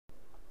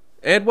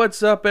And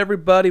what's up,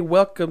 everybody?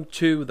 Welcome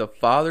to the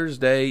Father's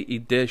Day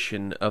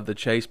edition of the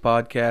Chase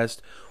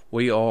Podcast.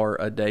 We are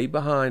a day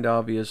behind,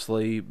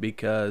 obviously,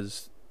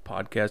 because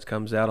podcast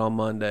comes out on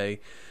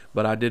Monday.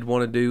 But I did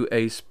want to do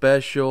a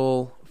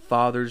special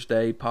Father's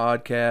Day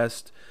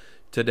podcast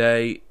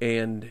today.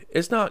 And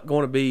it's not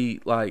going to be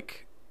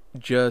like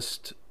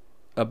just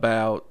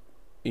about,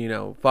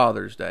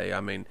 Father's Day.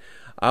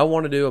 I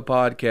want to do a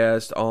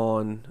podcast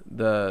on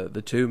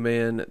the two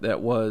men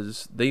that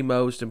was the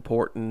most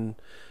important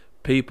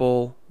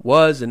people,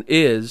 was and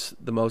is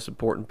the most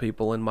important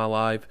people in my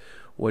life,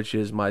 which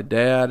is my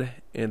dad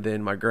and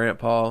then my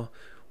grandpa,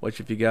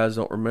 which if you guys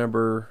don't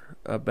remember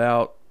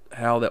about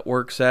how that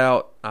works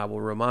out, I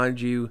will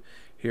remind you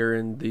here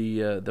in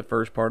the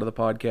first part of the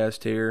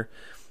podcast here.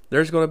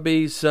 There's going to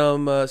be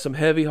some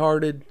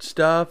heavy-hearted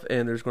stuff,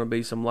 and there's going to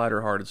be some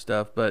lighter-hearted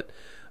stuff, but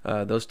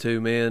those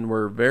two men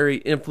were very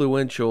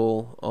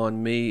influential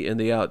on me in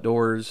the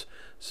outdoors,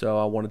 so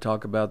I want to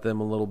talk about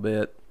them a little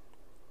bit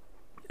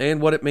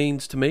and what it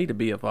means to me to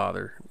be a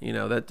father.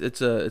 That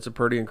it's a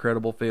pretty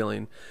incredible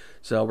feeling.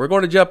 So we're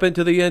going to jump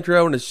into the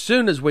intro, and as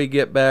soon as we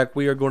get back,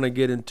 we are going to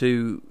get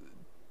into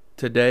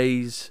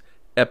today's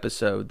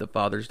episode, the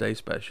Father's Day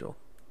special.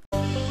 The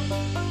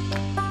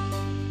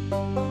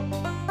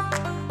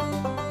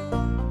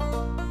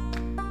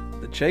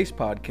Chase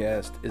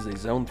Podcast is a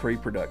Zone 3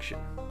 production,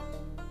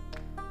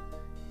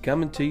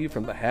 coming to you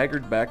from the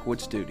Haggard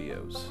Backwood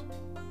Studios,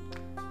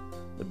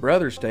 the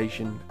brother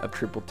station of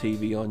Triple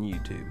TV on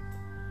YouTube.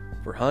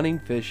 For hunting,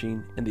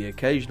 fishing, and the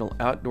occasional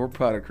outdoor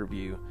product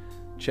review,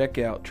 check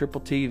out Triple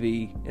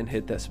TV and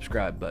hit that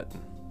subscribe button.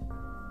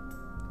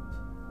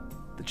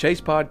 The Chase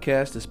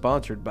Podcast is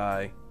sponsored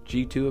by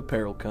G2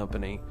 Apparel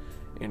Company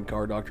and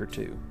Car Doctor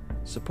 2,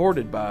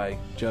 supported by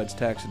Judd's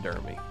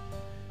Taxidermy.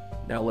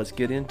 Now let's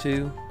get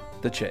into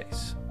the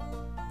chase.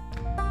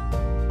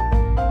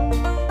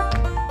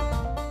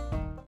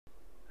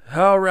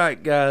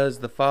 Alright guys,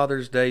 the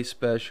Father's Day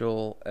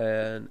special,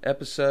 an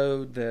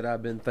episode that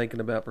I've been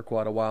thinking about for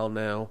quite a while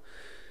now.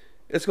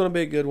 It's going to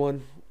be a good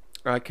one.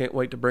 I can't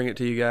wait to bring it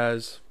to you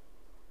guys.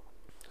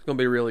 It's going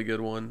to be a really good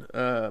one.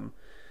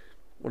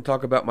 We'll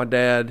talk about my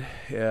dad,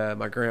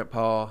 my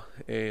grandpa,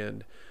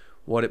 and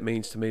what it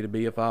means to me to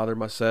be a father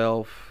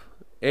myself.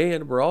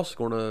 And we're also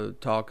going to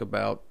talk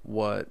about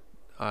what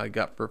I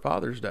got for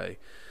Father's Day.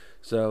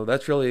 So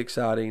that's really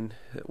exciting,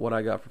 what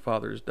I got for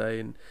Father's Day,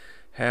 and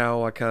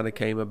how I kind of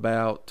came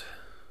about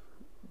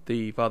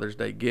the Father's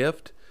Day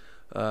gift.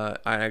 I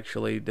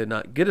actually did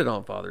not get it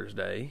on Father's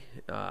Day.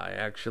 I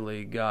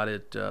actually got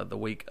it the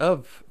week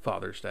of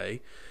Father's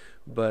Day.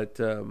 But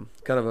kind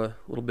of a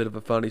little bit of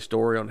a funny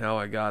story on how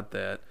I got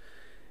that.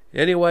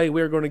 Anyway,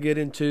 we're going to get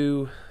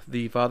into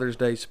the Father's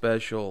Day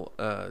special.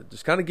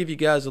 Just kind of give you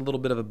guys a little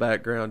bit of a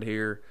background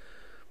here.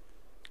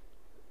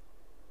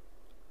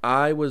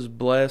 I was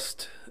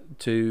blessed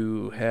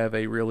to have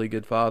a really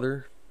good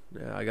father.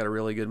 I got a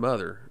really good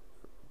mother,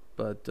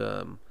 but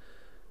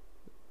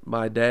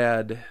my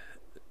dad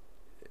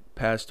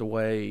passed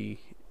away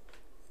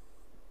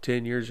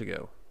 10 years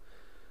ago.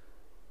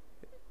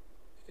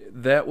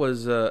 That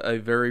was a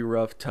very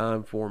rough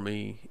time for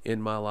me in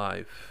my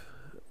life.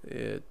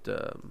 I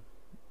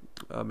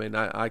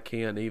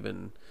can't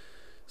even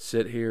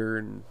sit here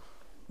and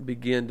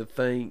begin to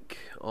think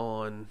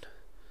on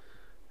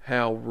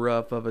how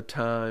rough of a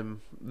time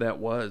that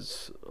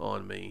was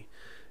on me,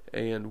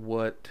 and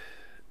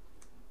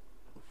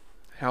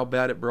how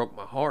bad it broke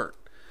my heart,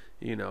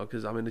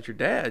 because it's your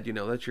dad,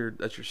 that's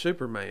your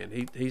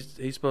Superman. He's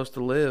supposed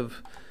to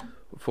live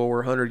for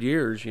 100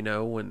 years,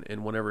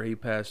 and whenever he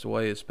passed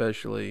away,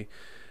 especially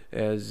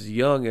as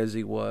young as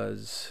he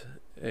was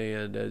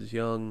and as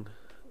young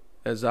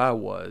as I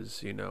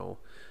was,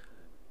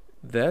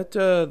 that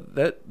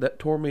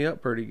tore me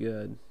up pretty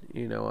good.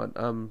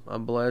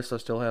 I'm blessed. I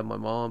still have my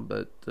mom,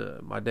 but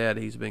my dad,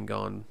 he's been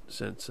gone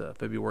since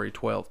February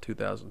 12th,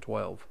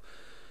 2012.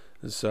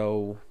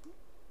 So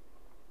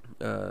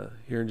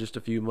here in just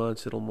a few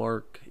months, it'll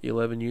mark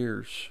 11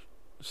 years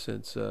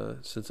since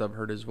I've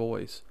heard his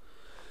voice.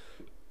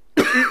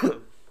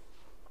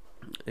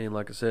 And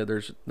like I said,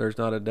 there's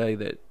not a day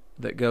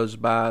that goes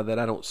by that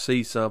I don't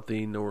see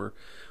something or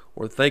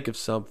think of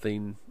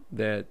something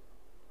that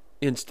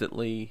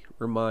instantly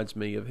reminds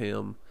me of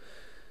him.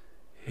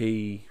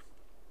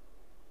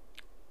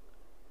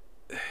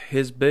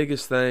 His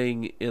biggest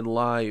thing in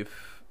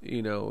life,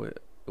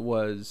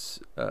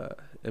 was,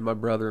 and my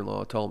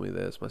brother-in-law told me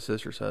this, my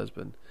sister's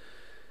husband.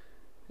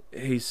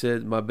 He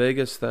said, my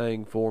biggest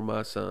thing for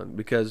my son,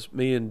 because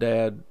me and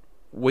Dad,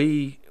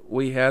 we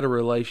had a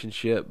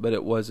relationship, but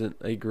it wasn't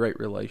a great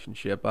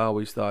relationship. I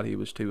always thought he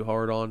was too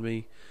hard on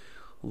me.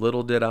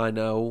 Little did I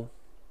know,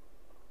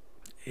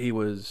 he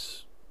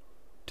was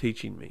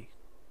teaching me.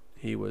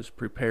 He was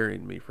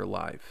preparing me for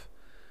life.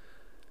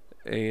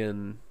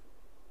 And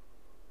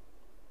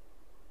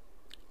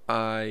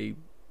I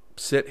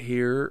sit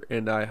here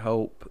and I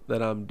hope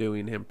that I'm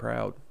doing him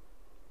proud.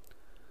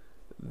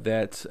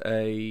 That's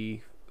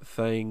a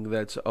thing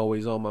that's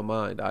always on my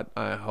mind.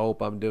 I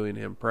hope I'm doing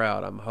him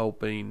proud. I'm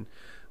hoping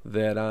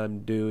that I'm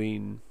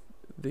doing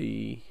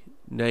the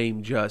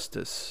name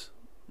justice,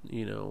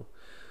 you know.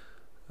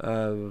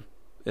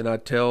 And I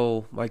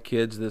tell my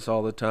kids this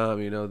all the time,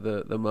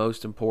 the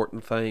most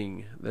important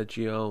thing that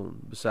you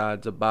own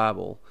besides a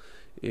Bible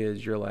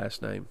is your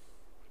last name.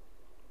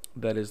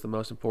 That is the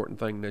most important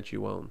thing that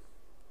you own.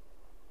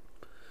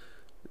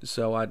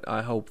 So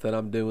I hope that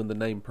I'm doing the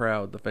name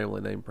proud, the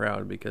family name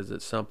proud, because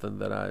it's something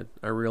that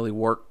I really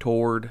work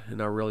toward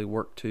and I really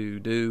work to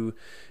do,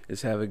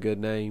 is have a good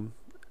name.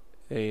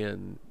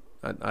 And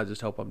I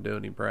just hope I'm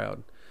doing him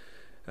proud.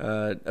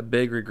 A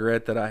big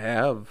regret that I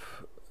have,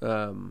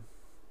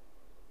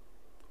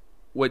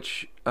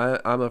 which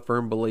I'm a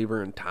firm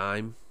believer in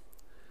time.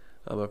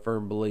 I'm a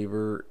firm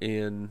believer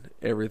in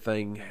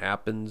everything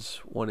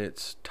happens when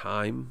it's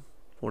time,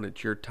 when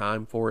it's your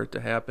time for it to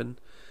happen.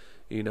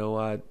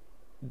 I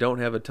don't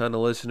have a ton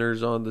of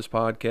listeners on this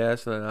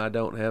podcast, and I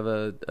don't have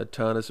a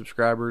ton of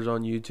subscribers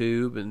on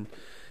YouTube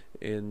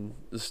and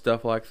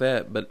stuff like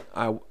that. But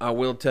I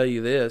will tell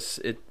you this,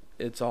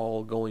 it's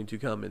all going to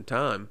come in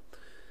time.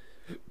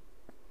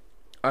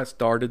 I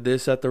started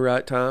this at the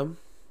right time.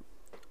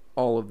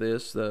 All of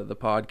this, the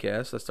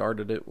podcast, I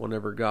started it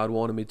whenever God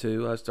wanted me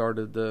to. I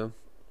started the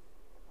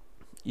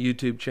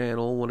YouTube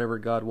channel whenever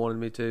God wanted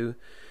me to.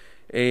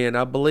 And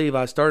I believe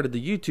I started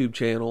the YouTube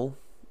channel,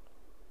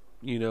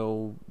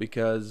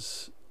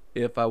 because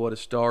if I would have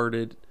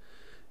started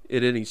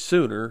it any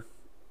sooner,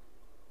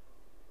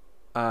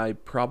 I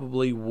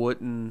probably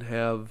wouldn't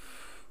have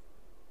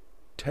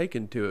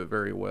taken to it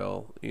very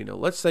well.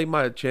 Let's say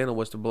my channel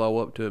was to blow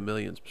up to 1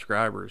 million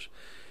subscribers,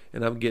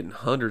 and I'm getting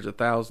hundreds of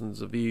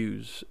thousands of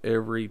views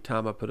every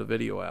time I put a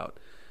video out.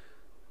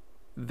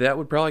 That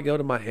would probably go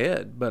to my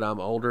head, but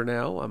I'm older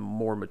now. I'm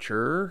more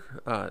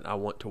mature. I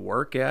want to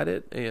work at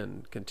it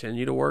and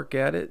continue to work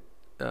at it.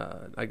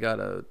 I got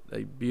a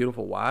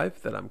beautiful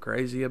wife that I'm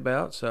crazy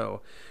about,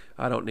 so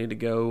I don't need to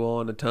go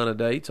on a ton of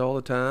dates all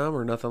the time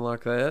or nothing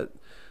like that.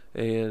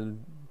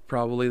 And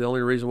probably the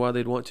only reason why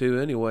they'd want to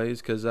anyway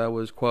is because I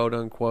was quote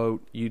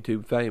unquote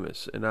YouTube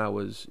famous, and I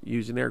was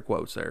using air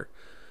quotes there.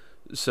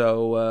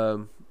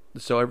 So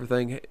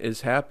everything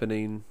is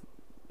happening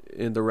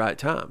in the right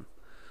time.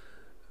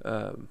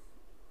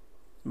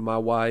 My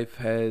wife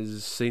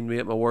has seen me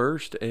at my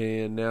worst,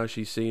 and now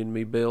she's seeing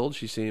me build.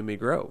 She's seeing me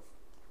grow.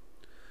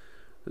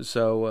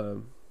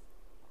 So,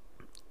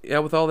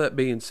 with all that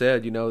being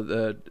said,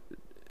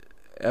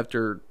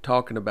 after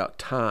talking about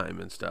time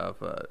and stuff,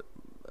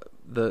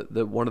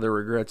 the one of the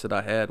regrets that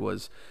I had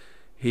was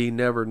he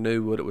never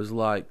knew what it was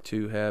like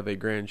to have a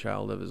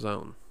grandchild of his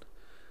own.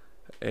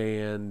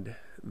 And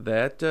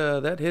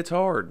that hits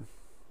hard.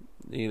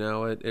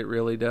 It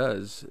really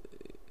does.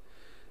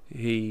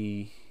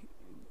 He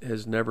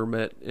has never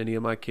met any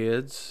of my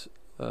kids,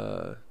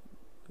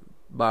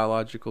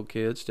 biological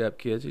kids, step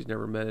kids. He's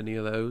never met any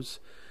of those.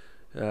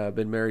 I've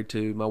been married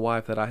to my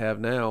wife that I have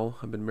now.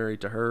 I've been married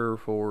to her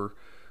for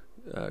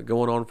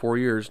going on 4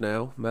 years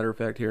now. Matter of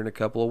fact, here in a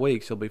couple of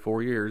weeks, it'll be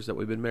 4 years that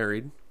we've been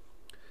married.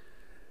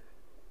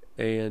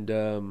 And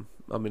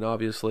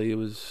obviously, it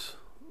was,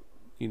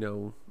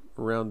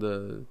 around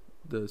the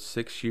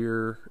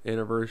 6-year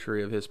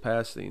anniversary of his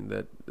passing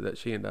that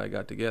she and I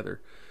got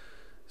together.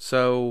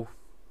 So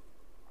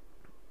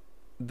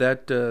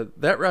that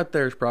right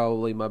there is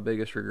probably my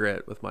biggest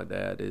regret with my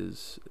dad,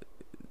 is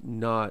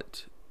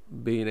not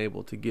being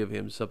able to give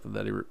him something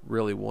that he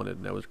really wanted,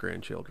 and that was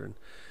grandchildren.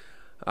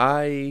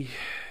 I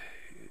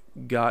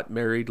got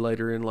married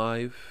later in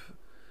life,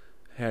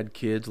 had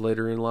kids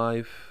later in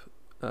life.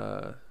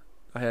 I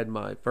had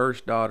my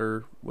first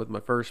daughter with my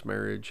first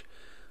marriage.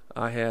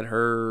 I had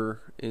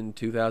her in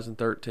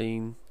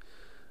 2013.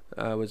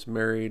 I was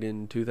married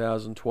in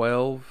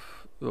 2012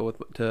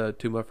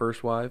 to my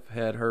first wife.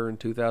 Had her in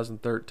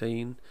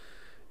 2013,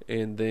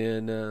 and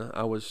then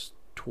I was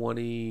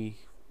 20,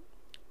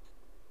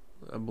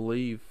 I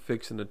believe,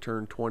 fixing to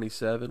turn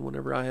 27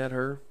 whenever I had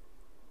her.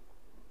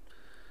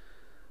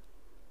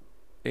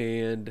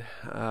 And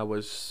I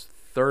was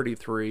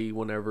 33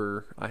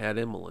 whenever I had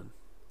Emmeline,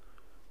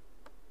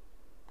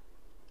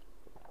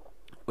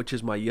 which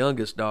is my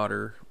youngest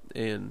daughter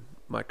and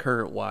my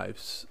current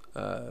wife's,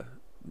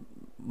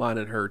 mine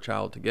and her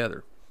child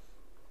together.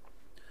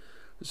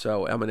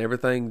 So,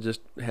 everything just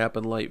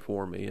happened late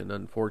for me, and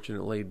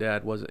unfortunately,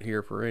 Dad wasn't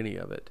here for any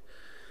of it.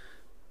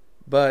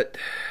 But,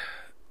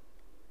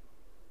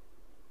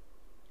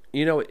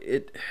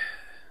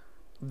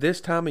 this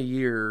time of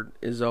year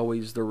is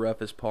always the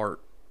roughest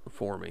part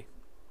for me.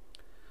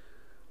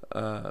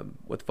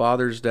 With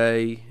Father's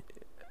Day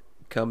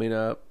coming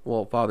up,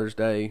 Father's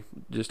Day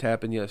just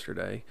happened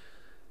yesterday,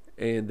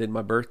 and then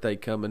my birthday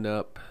coming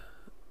up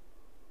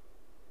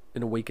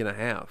in a week and a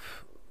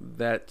half.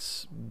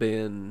 That's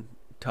been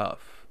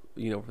tough,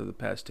 for the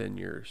past 10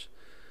 years,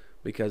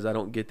 because I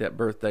don't get that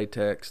birthday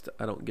text,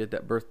 I don't get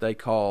that birthday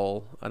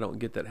call, I don't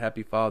get that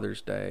Happy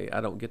Father's Day,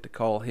 I don't get to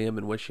call him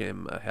and wish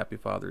him a Happy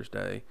Father's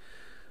Day.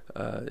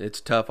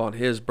 It's tough on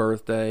his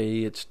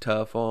birthday, it's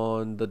tough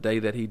on the day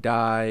that he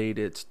died,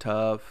 it's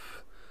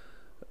tough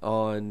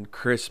on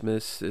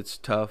Christmas. It's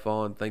tough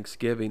on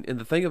Thanksgiving. And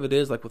the thing of it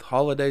is, like with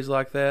holidays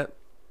like that,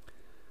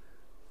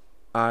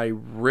 I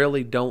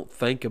really don't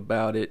think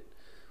about it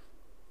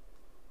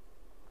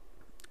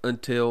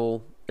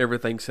until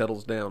everything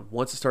settles down.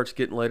 Once it starts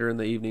getting later in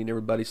the evening,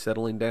 everybody's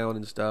settling down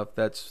and stuff.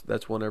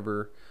 That's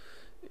whenever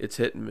it's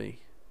hitting me.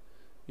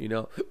 You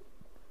know,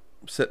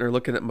 sitting there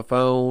looking at my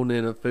phone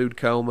in a food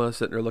coma,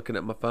 sitting there looking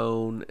at my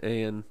phone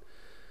and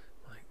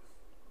like,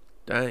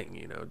 dang,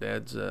 you know,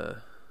 Dad's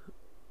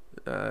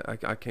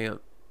I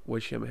can't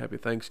wish him a happy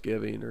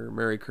Thanksgiving or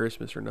Merry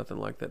Christmas or nothing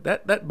like that.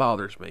 That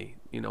bothers me.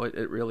 You know,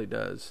 it really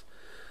does.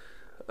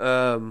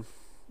 I'm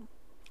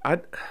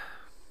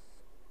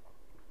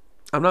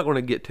not going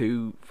to get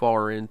too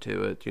far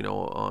into it, you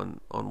know,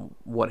 on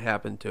what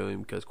happened to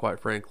him, because quite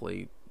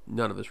frankly,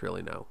 none of us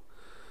really know.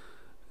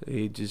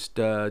 He just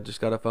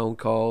got a phone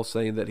call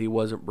saying that he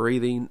wasn't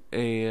breathing,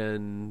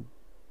 and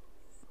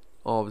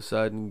all of a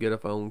sudden get a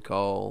phone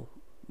call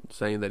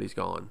saying that he's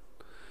gone,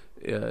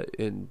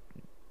 in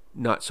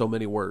not so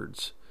many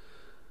words.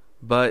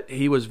 But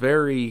he was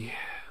very,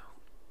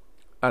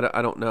 I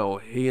don't know.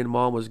 He and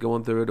Mom was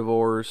going through a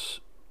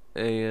divorce,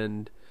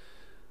 and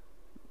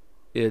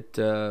it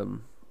I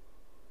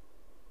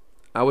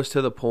was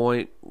to the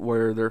point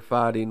where their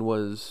fighting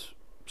was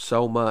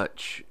so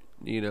much,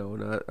 you know,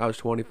 and I was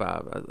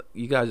 25.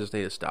 You guys just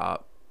need to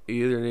stop.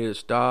 You either need to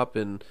stop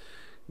and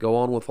go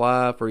on with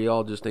life, or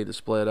y'all just need to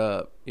split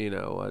up. You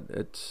know,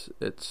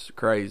 it's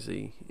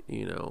crazy.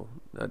 You know,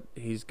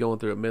 he's going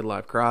through a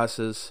midlife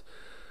crisis,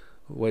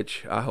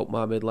 which I hope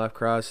my midlife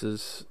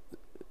crisis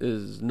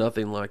is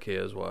nothing like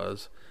his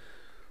was.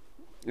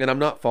 And I'm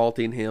not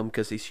faulting him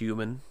because he's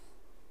human.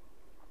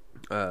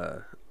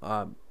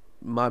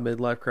 My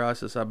midlife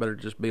crisis, I better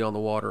just be on the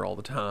water all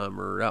the time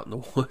or out in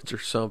the woods or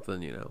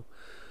something, you know.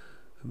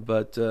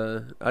 But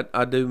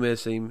I do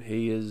miss him.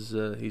 He's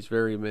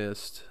very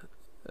missed.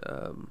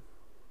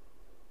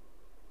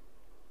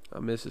 I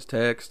miss his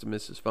text. I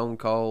miss his phone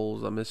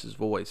calls. I miss his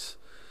voice.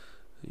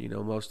 You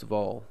know, most of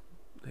all,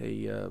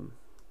 he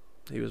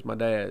was my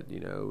dad. You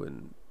know,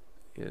 and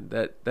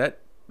that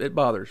it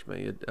bothers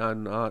me.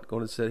 I'm not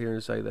going to sit here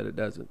and say that it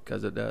doesn't,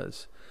 because it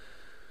does.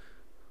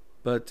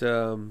 But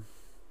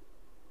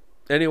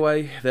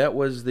anyway, that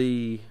was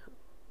the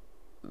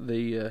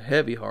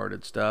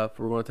heavy-hearted stuff.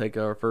 We're going to take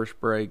our first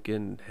break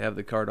and have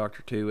the Car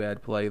Doctor 2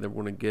 ad play. Then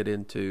we're going to get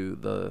into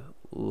the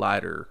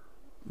lighter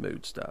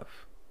mood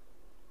stuff.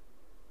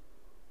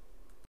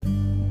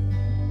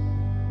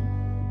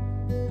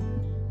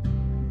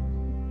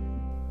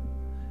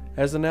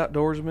 As an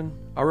outdoorsman,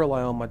 I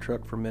rely on my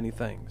truck for many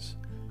things.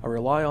 I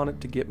rely on it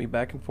to get me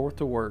back and forth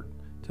to work,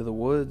 to the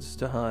woods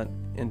to hunt,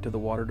 and to the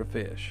water to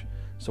fish.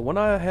 So when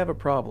I have a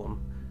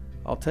problem,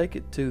 I'll take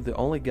it to the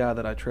only guy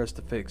that I trust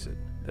to fix it.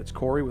 That's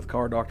Corey with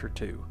Car Doctor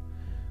 2.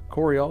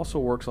 Corey also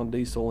works on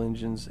diesel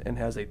engines and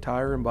has a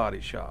tire and body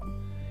shop.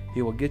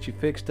 He will get you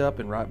fixed up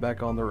and right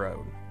back on the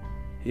road.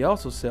 He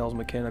also sells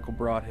mechanical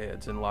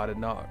broadheads and lighted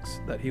knocks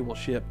that he will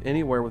ship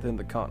anywhere within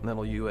the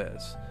continental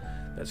U.S.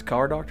 That's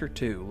Car Doctor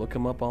 2. Look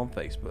him up on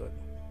Facebook.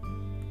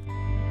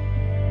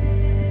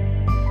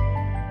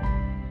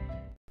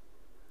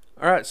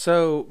 Alright,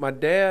 so my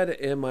dad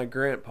and my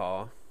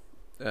grandpa,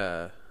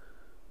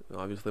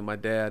 obviously my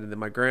dad and then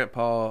my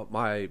grandpa,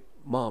 my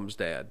mom's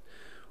dad,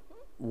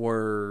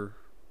 were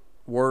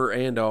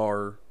and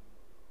are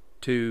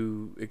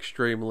two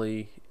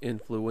extremely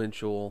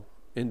influential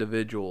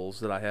individuals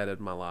that I had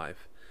in my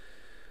life.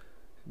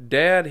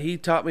 Dad, he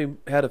taught me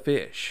how to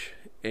fish,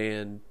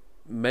 and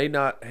may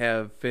not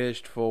have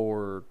fished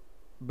for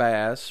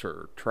bass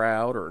or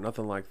trout or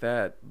nothing like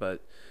that,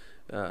 but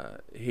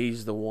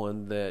he's the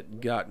one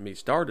that got me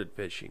started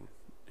fishing.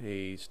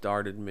 He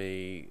started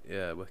me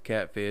with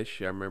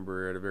catfish. I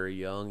remember at a very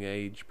young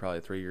age,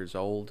 probably 3 years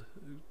old.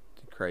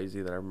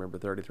 Crazy that I remember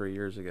 33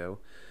 years ago.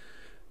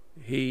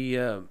 He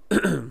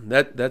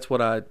that's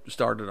what I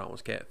started on,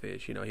 was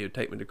catfish. You know, he would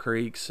take me to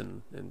creeks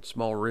and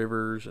small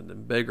rivers and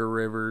then bigger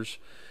rivers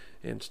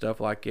and stuff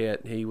like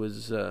that. He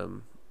was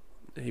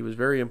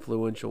very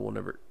influential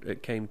whenever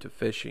it came to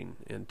fishing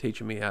and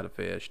teaching me how to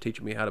fish,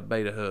 teaching me how to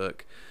bait a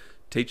hook,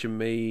 teaching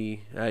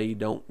me, hey,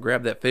 don't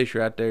grab that fish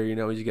right there, you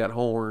know, he's got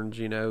horns,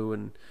 you know,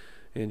 and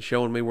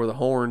showing me where the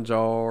horns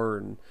are,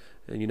 and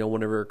you know,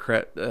 whenever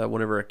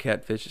a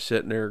catfish is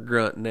sitting there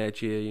grunting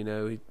at you, you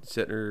know, he's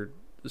sitting there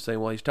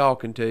saying while he's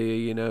talking to you,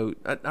 you know,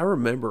 I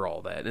remember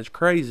all that, and it's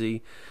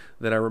crazy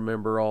that I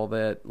remember all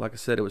that. Like I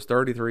said, it was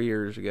 33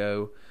 years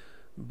ago,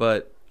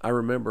 but I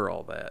remember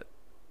all that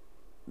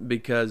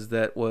because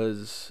that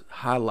was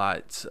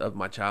highlights of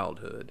my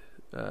childhood.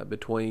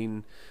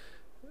 Between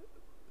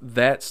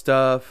that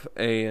stuff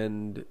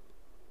and,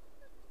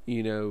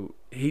 you know,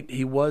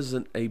 he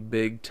wasn't a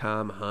big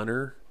time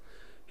hunter.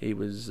 He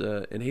was,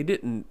 and he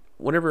didn't,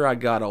 whenever I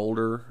got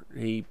older,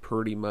 he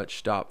pretty much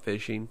stopped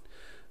fishing.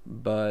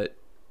 But,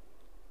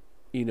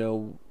 you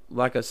know,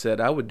 like I said,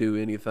 I would do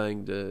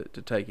anything to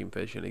take him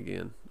fishing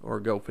again or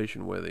go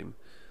fishing with him.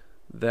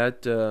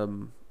 That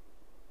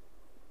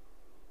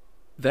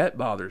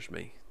bothers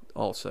me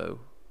also.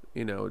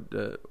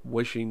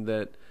 wishing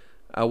that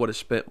I would have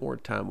spent more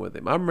time with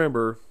him. I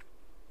remember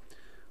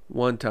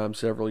one time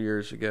several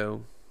years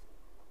ago,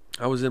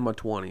 I was in my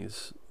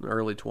 20s,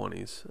 early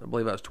 20s. I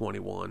believe I was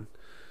 21,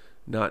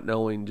 not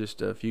knowing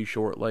just a few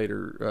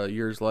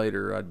years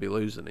later I'd be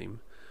losing him.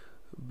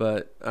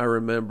 But I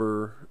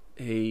remember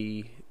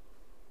he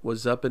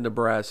was up in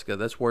Nebraska.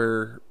 That's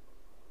where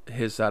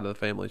his side of the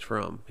family's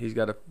from. He's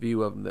got a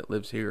few of them that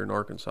lives here in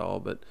Arkansas,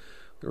 but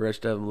the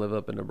rest of them live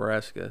up in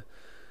Nebraska.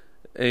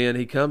 And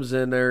he comes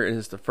in there, and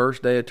it's the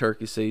first day of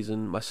turkey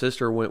season. My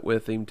sister went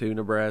with him to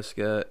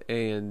Nebraska,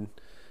 and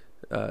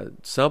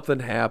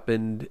something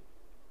happened,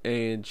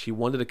 and she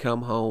wanted to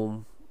come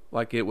home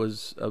like it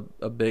was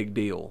a big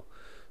deal.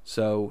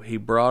 So he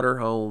brought her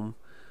home.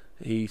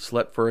 He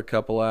slept for a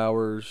couple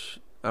hours.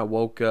 I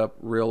woke up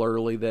real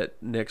early that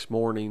next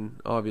morning,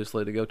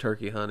 obviously, to go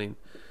turkey hunting.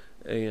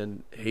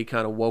 And he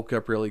kind of woke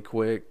up really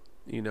quick.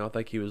 I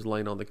think he was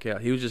laying on the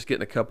couch. He was just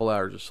getting a couple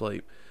hours of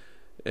sleep.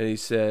 And he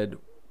said,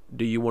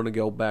 "Do you want to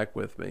go back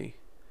with me?"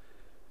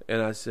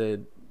 And I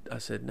said,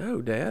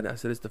 "No, Dad." I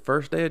said, "It's the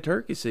first day of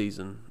turkey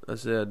season." I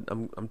said,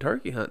 I'm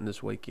turkey hunting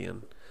this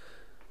weekend."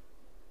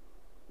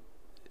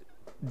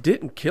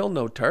 Didn't kill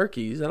no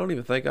turkeys. I don't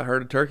even think I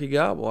heard a turkey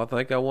gobble. I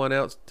think I went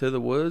out to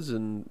the woods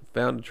and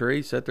found a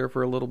tree, sat there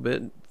for a little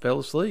bit, and fell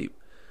asleep.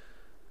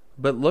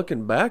 But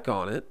looking back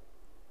on it,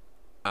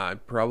 I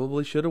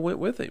probably should have went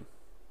with him.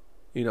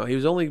 He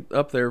was only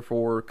up there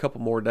for a couple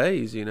more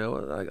days.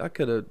 I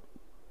could have,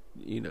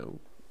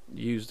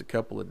 used a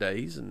couple of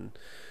days and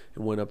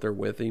went up there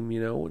with him.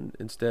 And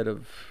instead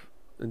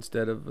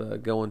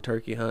of going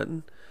turkey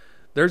hunting.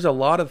 There's a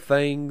lot of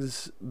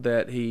things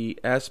that he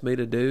asked me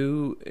to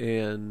do,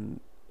 and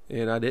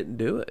I didn't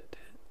do it.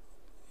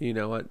 He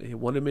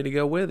wanted me to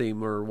go with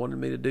him, or wanted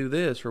me to do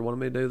this, or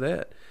wanted me to do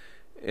that,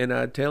 and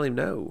I'd tell him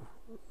no.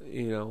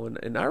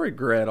 And I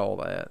regret all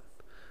that,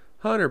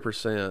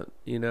 100%.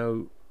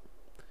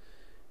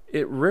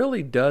 It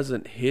really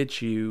doesn't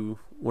hit you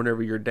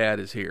whenever your dad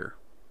is here.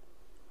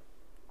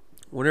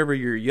 Whenever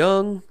you're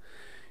young,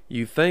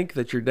 you think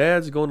that your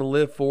dad's going to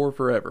live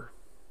forever.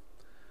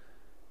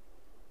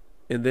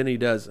 And then he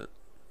doesn't.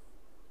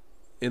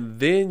 And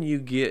then you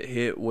get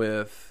hit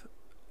with,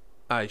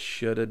 I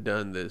should have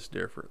done this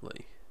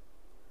differently.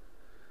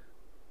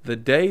 The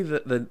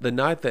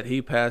night that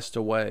he passed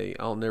away,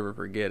 I'll never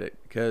forget it,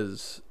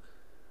 because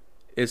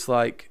it's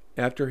like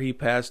after he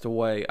passed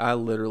away, I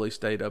literally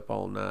stayed up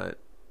all night,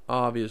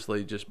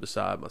 obviously just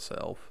beside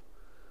myself.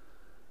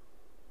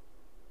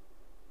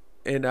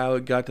 And I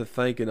got to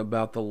thinking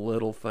about the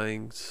little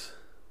things.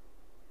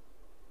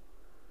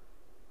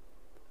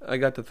 I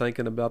got to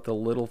thinking about the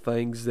little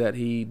things that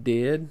he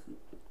did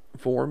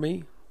for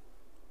me.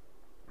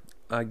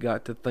 I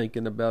got to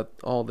thinking about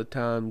all the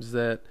times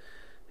that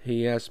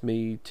he asked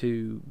me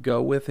to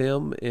go with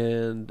him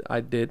and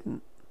I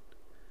didn't.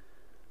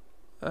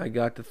 I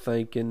got to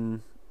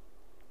thinking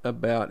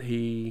about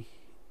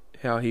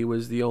how he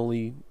was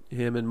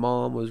him and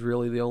Mom was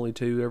really the only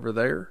two ever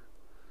there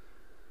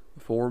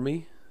for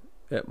me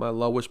at my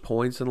lowest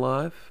points in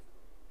life.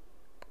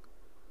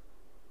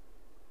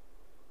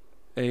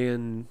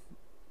 And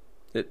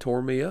it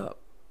tore me up,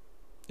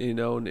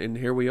 and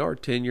here we are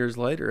 10 years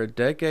later, a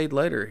decade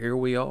later, here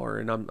we are,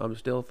 and I'm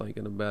still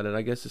thinking about it.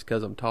 I guess it's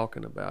because I'm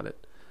talking about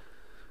it.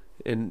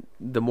 And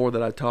the more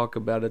that I talk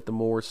about it, the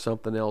more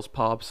something else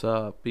pops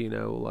up,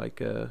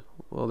 there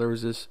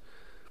was this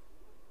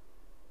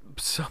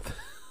something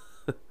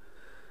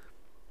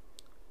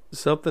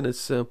as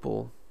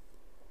simple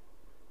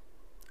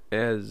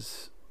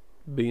as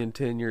being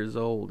 10 years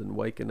old and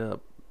waking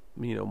up.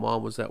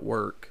 Mom was at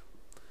work.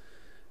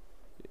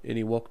 And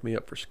he woke me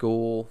up for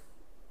school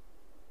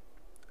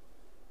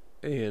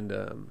and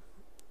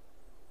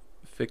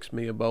fixed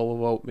me a bowl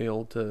of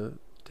oatmeal to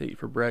eat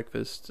for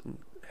breakfast. And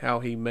how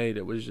he made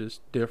it was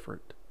just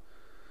different.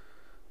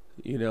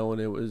 And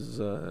it was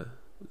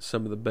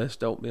some of the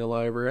best oatmeal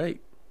I ever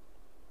ate.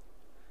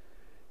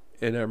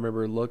 And I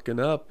remember looking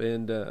up,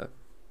 and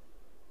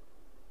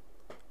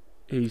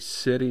he's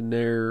sitting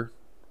there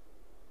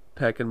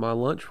packing my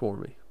lunch for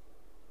me.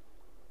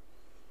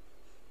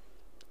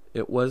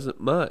 It wasn't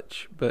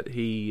much, but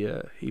he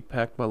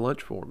packed my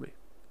lunch for me.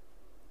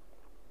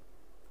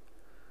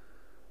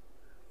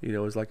 It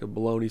was like a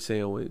bologna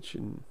sandwich,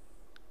 and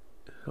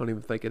I don't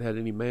even think it had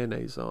any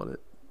mayonnaise on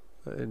it.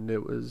 And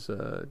it was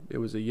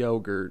a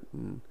yogurt,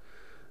 and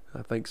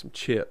I think some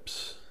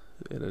chips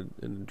and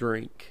a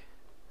drink.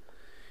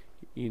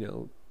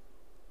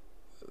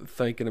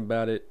 Thinking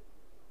about it,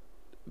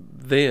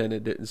 then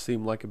it didn't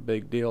seem like a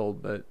big deal,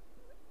 but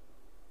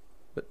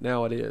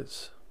now it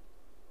is.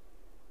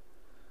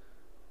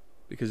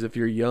 Because if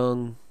you're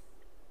young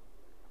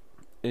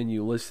and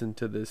you listen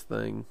to this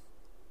thing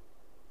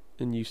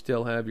and you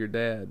still have your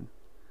dad,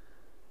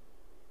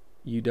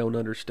 you don't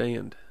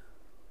understand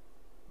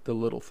the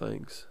little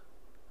things.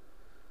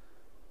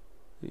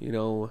 I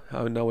know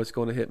it's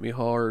going to hit me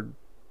hard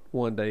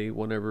one day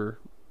whenever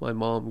my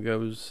mom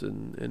goes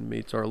and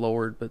meets our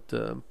Lord, but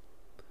and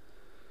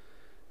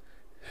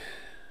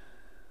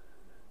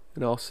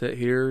I'll sit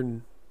here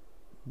and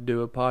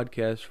do a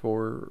podcast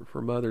for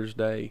Mother's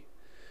Day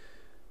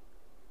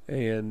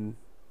and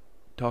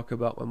talk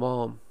about my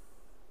mom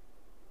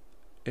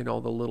and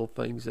all the little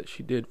things that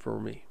she did for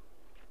me.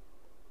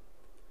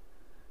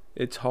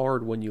 It's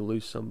hard when you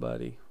lose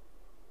somebody,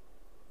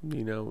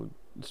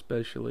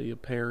 especially a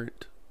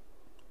parent.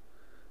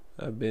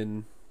 I've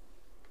been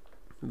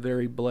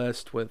very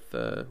blessed with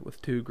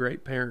two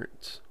great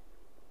parents,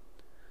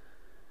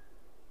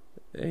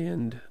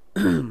 and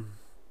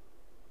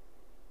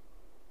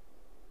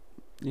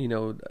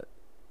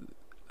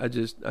I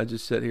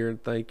just sit here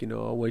and think,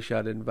 I wish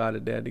I'd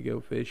invited Dad to go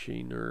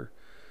fishing, or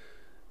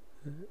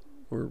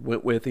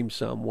went with him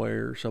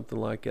somewhere or something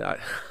like that.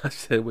 I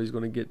said we was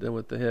going to get done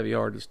with the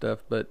heavy-hearted stuff,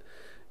 but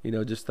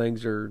just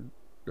things are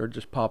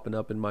just popping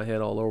up in my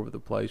head all over the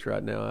place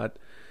right now.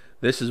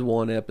 This is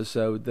one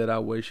episode that I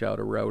wish I would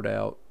have wrote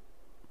out.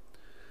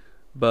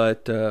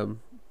 But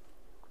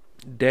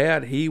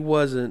Dad, he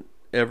wasn't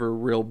ever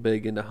real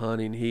big into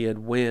hunting. He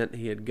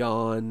had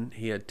gone,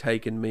 he had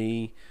taken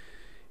me.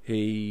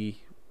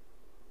 He,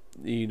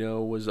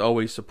 was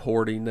always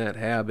supporting that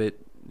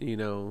habit.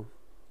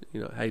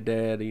 Hey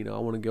Dad, I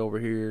want to go over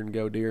here and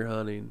go deer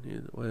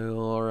hunting. Well,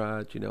 all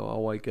right,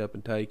 I'll wake up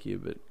and take you,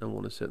 but I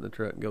want to sit in the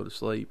truck and go to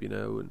sleep.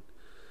 And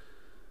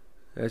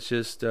that's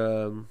just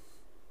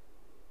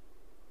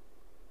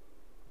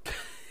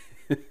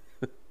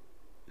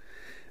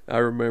I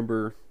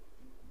remember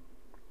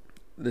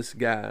this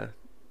guy,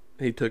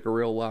 he took a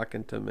real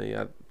liking to me.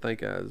 I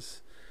think I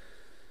was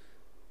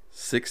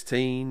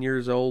 16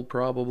 years old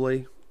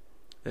probably,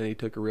 and he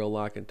took a real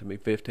liking to me,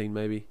 15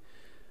 maybe.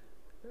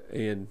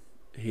 And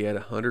he had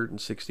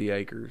 160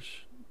 acres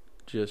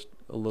just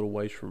a little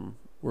ways from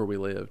where we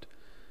lived.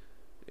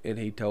 And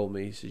he told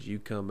me, he says, you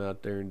come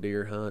out there and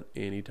deer hunt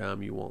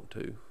anytime you want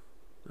to.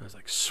 I was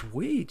like,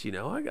 sweet,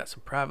 I got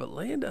some private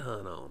land to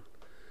hunt on.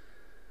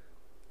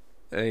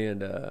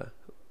 And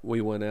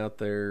we went out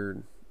there.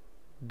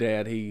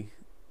 Dad, he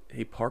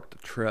parked the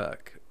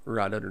truck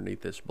right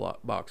underneath this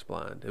box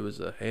blind. It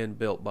was a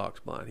hand-built box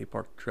blind. He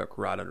parked the truck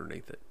right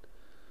underneath it.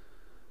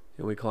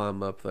 And we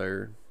climbed up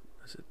there.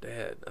 I said,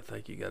 Dad, I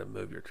think you got to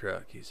move your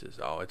truck. He says,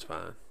 oh, it's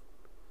fine.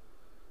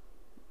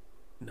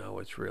 No,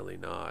 it's really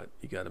not.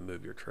 You got to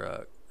move your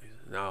truck. He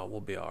said, no,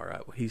 we'll be all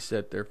right. Well, he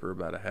sat there for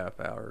about a half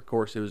hour. Of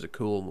course, it was a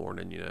cool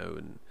morning,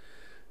 and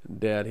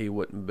Dad, he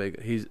wasn't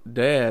big.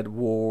 Dad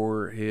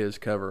wore his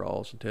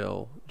coveralls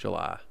until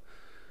July.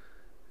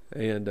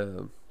 And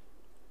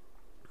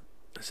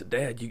I said,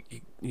 Dad, you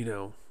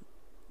got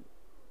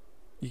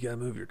to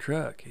move your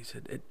truck. He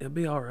said, it'll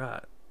be all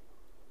right.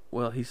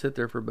 Well, he sat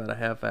there for about a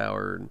half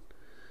hour, and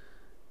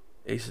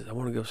he says, I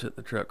want to go sit in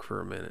the truck for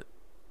a minute.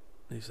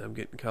 He said, I'm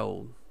getting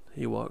cold.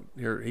 He walked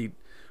here. He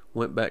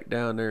went back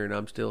down there, and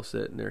I'm still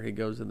sitting there. He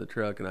goes in the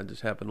truck, and I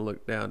just happened to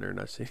look down there, and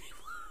I seen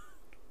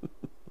him.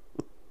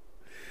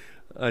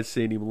 I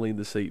seen him lean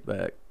the seat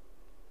back.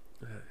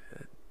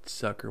 That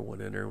sucker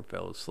went in there and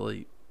fell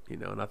asleep,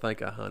 and I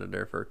think I hunted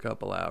there for a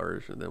couple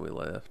hours, and then we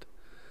left.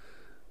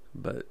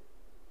 But,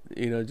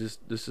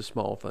 just the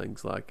small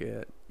things like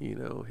that.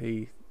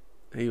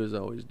 He was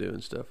always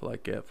doing stuff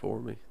like that for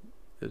me.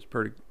 It was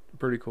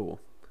pretty cool.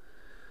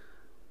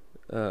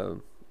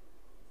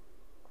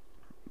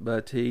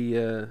 But he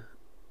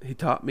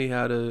taught me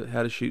how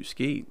to shoot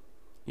skeet.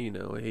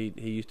 He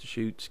used to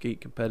shoot skeet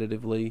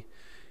competitively.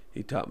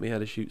 He taught me how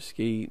to shoot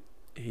skeet.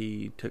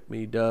 He took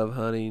me dove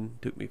hunting,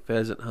 took me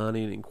pheasant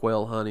hunting and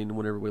quail hunting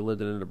whenever we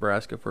lived in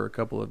Nebraska for a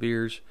couple of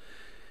years.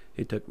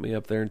 He took me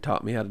up there and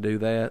taught me how to do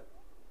that.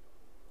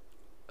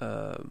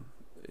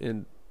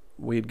 And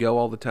we'd go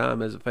all the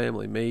time as a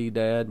family. Me,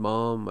 Dad,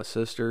 Mom, my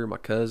sister, my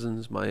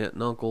cousins, my aunt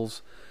and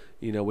uncles.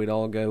 We'd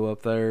all go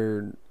up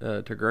there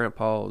to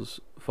Grandpa's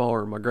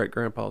farm, my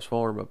great-grandpa's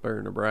farm up there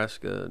in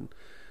Nebraska. And,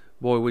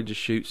 boy, we'd just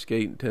shoot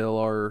skeet until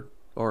our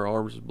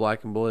arms was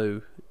black and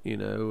blue,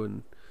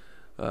 and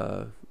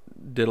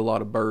did a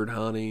lot of bird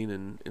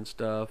hunting and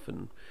stuff.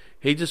 And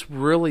he just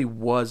really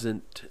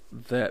wasn't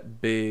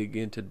that big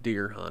into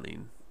deer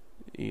hunting,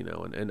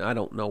 and I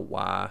don't know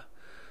why.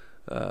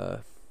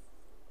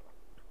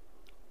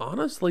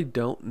 Honestly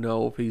don't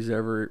know if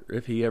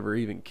he ever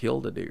even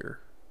killed a deer.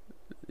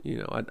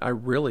 I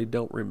really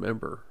don't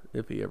remember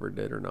if he ever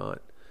did or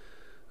not.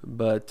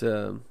 But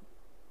there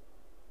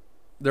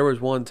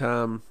was one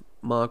time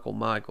my Uncle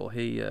Michael,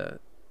 it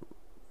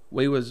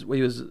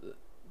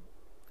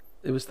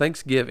was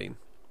Thanksgiving,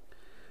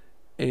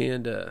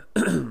 and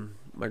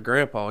my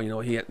grandpa,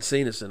 he hadn't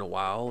seen us in a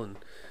while,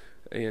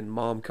 and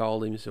Mom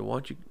called him and said,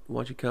 why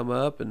don't you come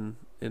up and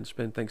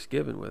spend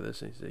Thanksgiving with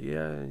us? And he said,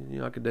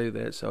 yeah, I could do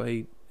that. So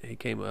he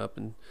came up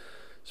and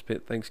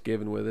spent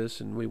Thanksgiving with us,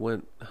 and we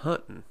went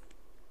hunting.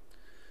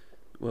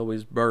 Well, we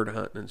was bird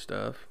hunting and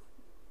stuff.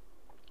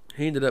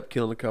 He ended up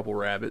killing a couple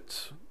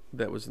rabbits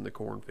that was in the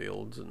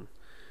cornfields, and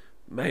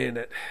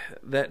man,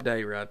 that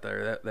day right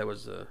there, that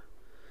was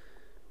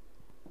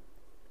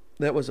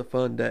a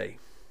fun day.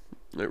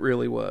 It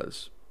really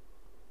was.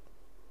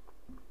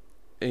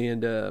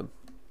 And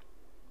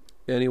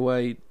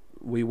anyway,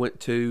 we went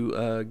to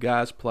a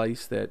guy's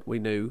place that we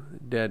knew,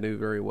 Dad knew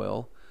very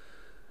well.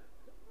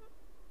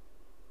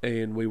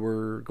 and we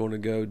were going to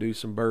go do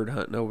some bird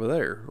hunting over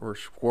there, or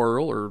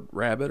squirrel or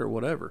rabbit or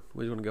whatever.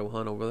 We were going to go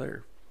hunt over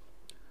there.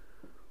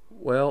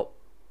 Well,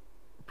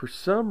 for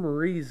some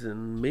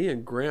reason, me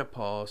and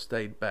Grandpa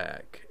stayed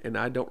back, and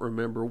I don't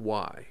remember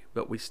why,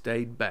 but we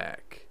stayed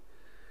back.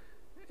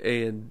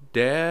 And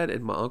Dad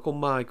and my Uncle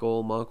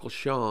Michael, my Uncle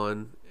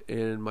Sean,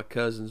 and my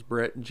cousins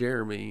Brett and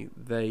Jeremy,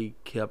 they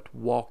kept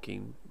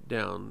walking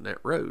down that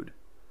road.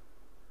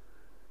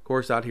 Of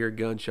course, I'd hear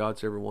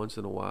gunshots every once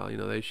in a while.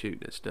 They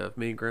shooting at stuff.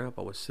 Me and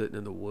Grandpa was sitting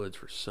in the woods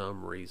for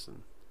some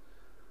reason.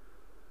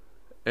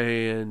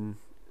 And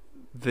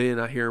then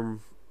I hear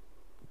them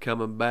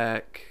coming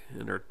back,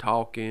 and they're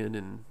talking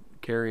and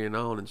carrying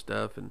on and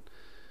stuff. And,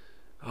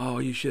 oh,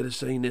 you should have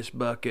seen this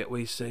buck that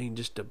we seen.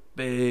 Just a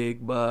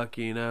big buck,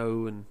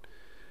 and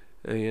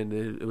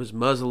it was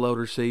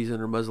muzzleloader season,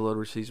 or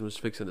muzzleloader season was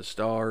fixing to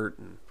start.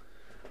 And,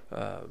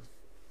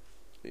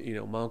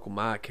 my Uncle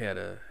Mike had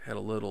a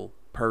little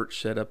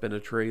perch set up in a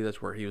tree.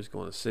 That's where he was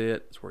going to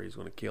sit. That's where he was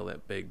going to kill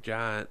that big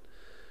giant.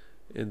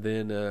 And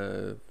then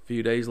a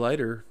few days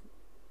later,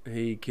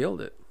 he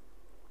killed it.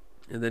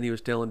 And then he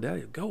was telling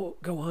Daddy, go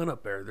hunt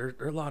up there. There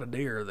are a lot of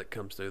deer that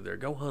comes through there.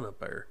 Go hunt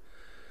up there.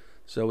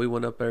 So we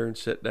went up there and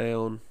sat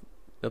down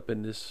up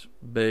in this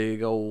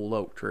big old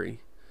oak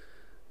tree.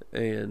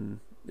 And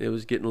it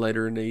was getting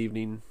later in the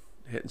evening.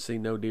 Hadn't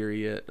seen no deer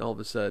yet. And all of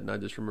a sudden, I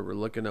just remember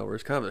looking over.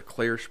 It's kind of a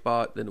clear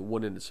spot. Then it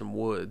went into some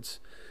woods.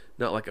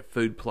 Not like a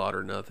food plot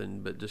or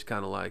nothing, but just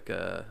kind of like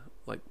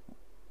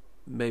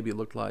maybe it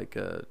looked like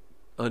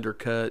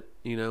undercut,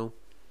 And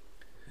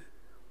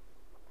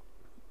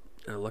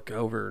I look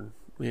over, and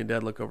me and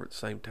Dad look over at the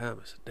same time.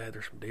 I said, Dad,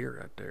 there's some deer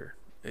right there.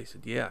 He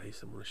said, yeah. He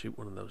said, I'm going to shoot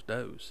one of those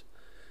does.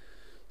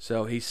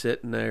 So he's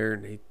sitting there,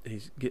 and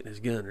he's getting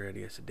his gun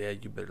ready. I said,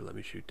 Dad, you better let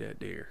me shoot that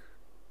deer.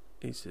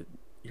 He said,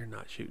 you're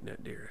not shooting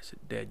that deer. I said,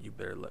 Dad, you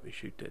better let me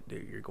shoot that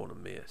deer. You're going to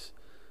miss.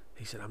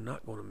 He said, I'm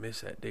not going to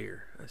miss that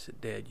deer. I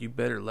said, Dad, you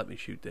better let me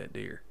shoot that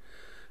deer.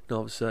 And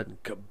all of a sudden,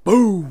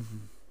 kaboom!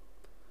 And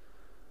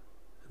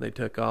they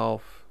took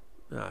off.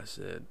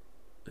 And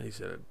he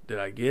said, did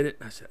I get it?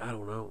 I said, I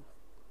don't know.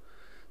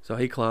 So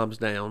he climbs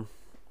down,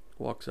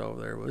 walks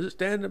over there. Was it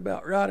standing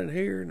about right in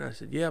here? And I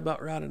said, yeah,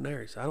 about right in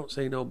there. He said, I don't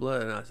see no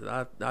blood. And I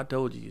said, I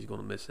told you he's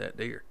going to miss that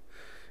deer.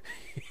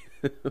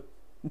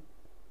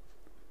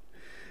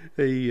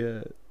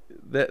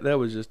 That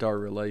was just our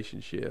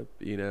relationship.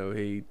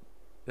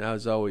 I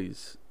was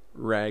always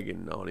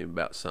ragging on him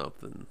about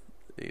something.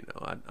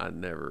 I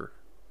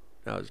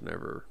was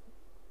never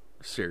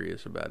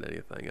serious about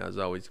anything. I was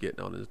always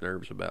getting on his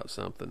nerves about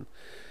something.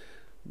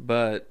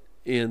 But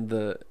in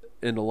the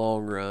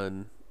long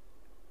run,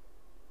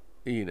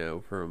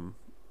 from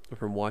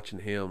watching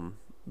him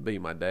be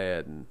my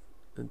dad and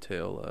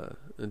until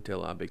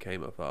I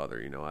became a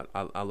father,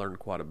 I learned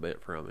quite a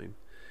bit from him,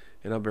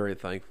 and I'm very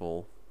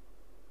thankful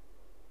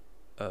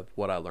of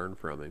what I learned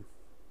from him.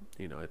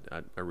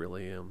 I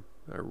really am.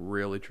 I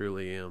really,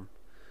 truly am.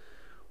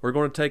 We're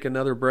going to take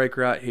another break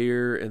right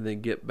here and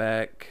then get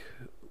back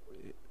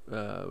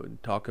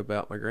and talk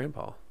about my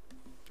grandpa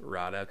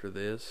right after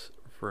this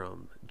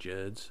from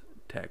Judd's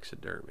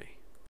Taxidermy.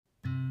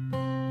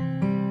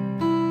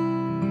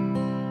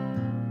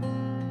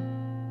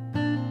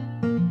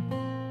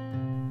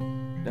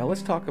 Now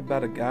let's talk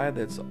about a guy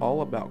that's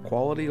all about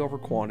quality over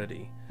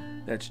quantity.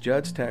 That's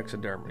Judd's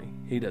Taxidermy.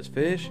 He does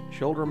fish,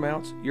 shoulder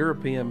mounts,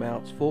 European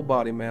mounts, full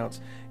body mounts,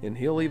 and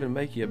he'll even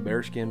make you a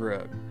bearskin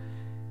rug.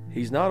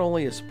 He's not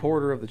only a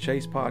supporter of the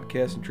Chase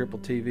Podcast and Triple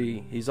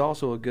TV, he's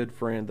also a good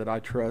friend that I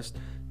trust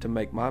to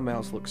make my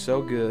mounts look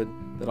so good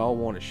that I'll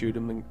want to shoot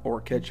him or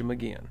catch him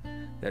again.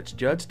 That's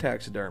Judd's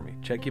Taxidermy.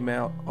 Check him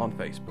out on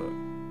Facebook.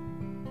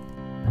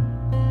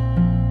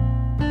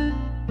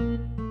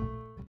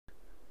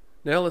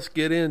 Now let's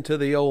get into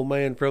the old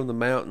man from the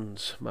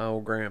mountains, my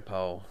old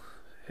grandpa.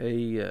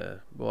 Hey,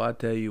 boy, I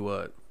tell you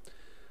what,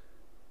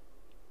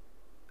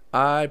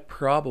 I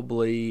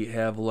probably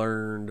have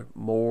learned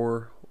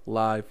more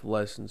life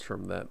lessons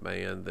from that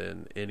man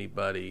than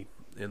anybody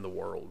in the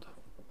world.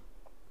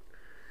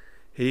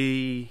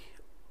 He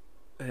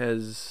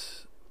had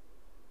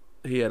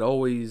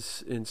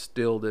always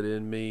instilled it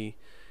in me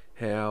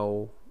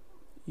how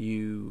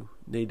you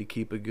need to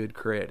keep a good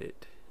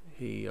credit.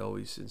 He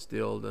always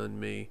instilled in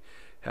me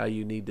how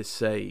you need to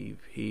save.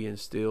 He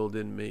instilled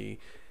in me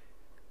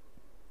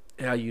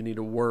how you need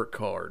to work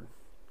hard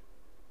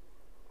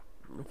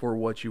for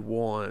what you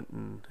want,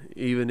 and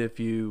even if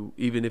you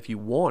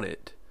want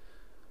it,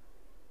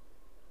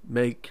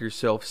 make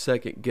yourself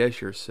second guess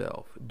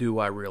yourself. Do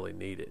I really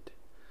need it?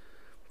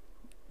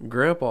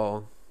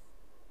 Grandpa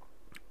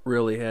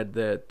really had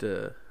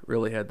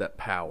that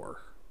power.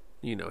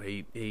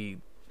 He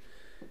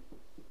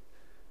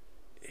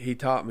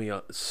taught me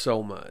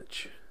so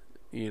much,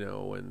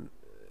 and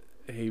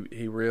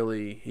he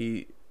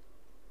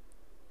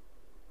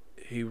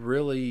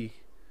really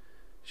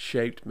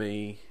shaped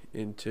me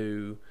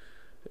into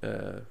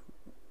who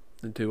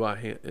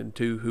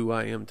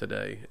I am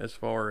today. As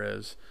far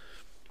as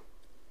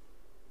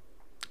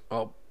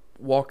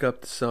walk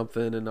up to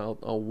something and I'll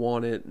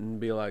want it and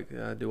be like,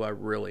 do I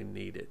really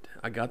need it?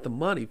 I got the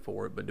money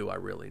for it, but do I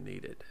really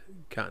need it?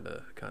 Kind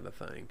of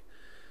thing.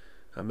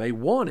 I may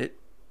want it,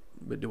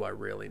 but do I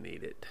really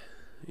need it?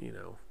 You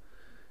know,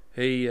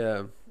 he's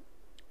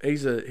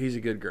a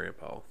good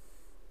grandpa,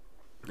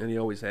 and he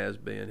always has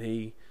been.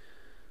 He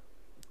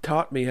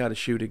taught me how to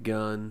shoot a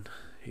gun.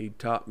 He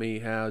taught me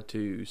how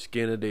to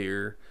skin a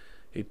deer.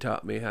 He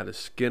taught me how to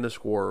skin a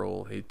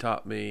squirrel. He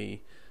taught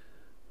me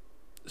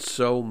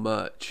so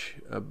much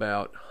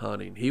about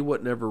hunting. He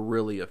wasn't ever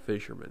really a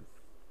fisherman,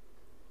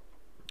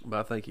 but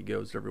I think he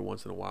goes every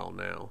once in a while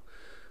now.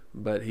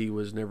 But he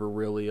was never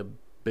really a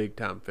big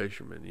time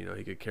fisherman. You know,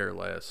 he could care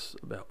less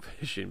about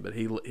fishing. But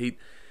he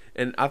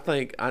and I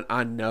think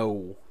I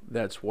know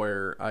that's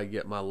where I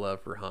get my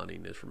love for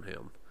hunting is from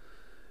him.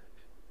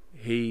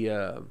 He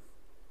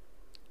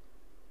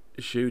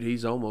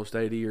he's almost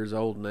 80 years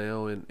old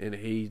now, and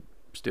he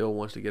still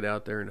wants to get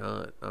out there and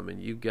hunt. I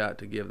mean, you've got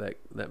to give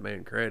that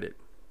man credit.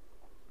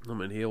 I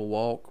mean, he'll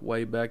walk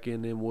way back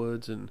in them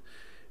woods and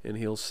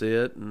he'll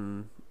sit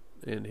and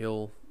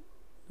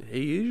he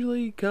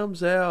usually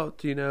comes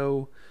out, you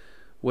know,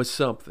 with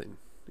something.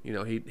 You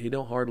know, he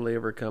don't hardly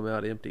ever come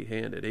out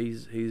empty-handed.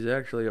 He's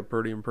actually a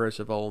pretty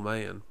impressive old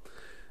man.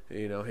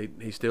 You know,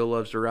 he still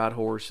loves to ride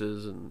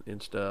horses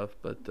and stuff,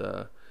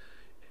 but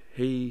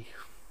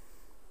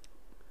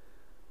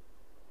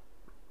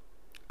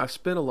I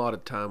spent a lot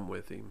of time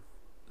with him,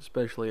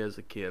 especially as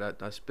a kid.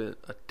 I spent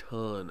a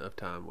ton of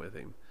time with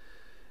him.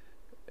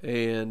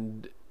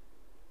 And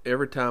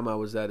every time I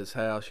was at his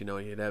house, you know,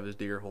 he'd have his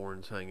deer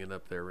horns hanging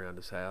up there around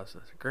his house.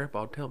 And I said,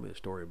 Grandpa, tell me a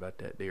story about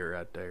that deer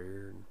out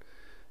there. And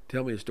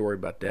tell me a story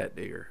about that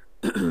deer.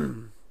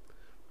 And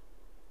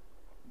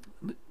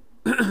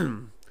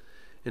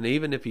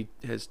even if he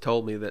has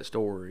told me that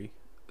story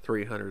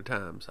 300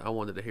 times, I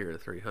wanted to hear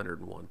it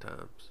 301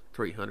 times,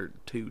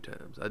 302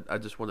 times. I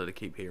just wanted to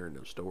keep hearing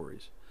those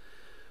stories.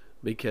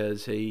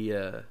 Because he,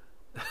 I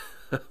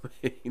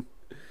mean,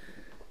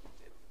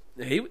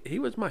 he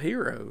was my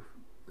hero.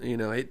 You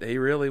know, he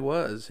really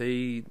was.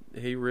 He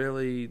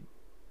really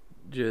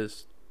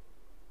just,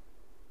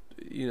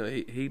 you know,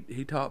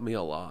 he taught me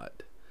a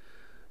lot.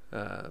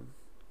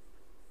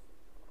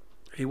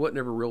 He wasn't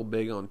ever real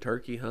big on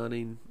turkey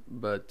hunting,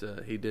 but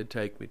he did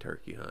take me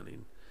turkey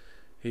hunting.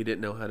 He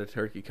didn't know how to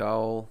turkey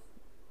call,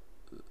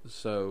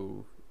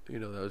 so you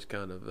know that was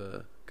kind of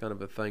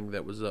a thing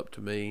that was up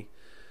to me.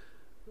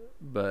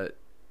 But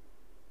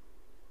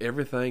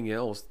everything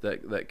else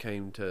that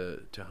came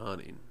to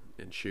hunting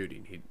and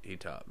shooting, he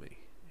taught me.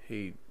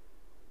 He,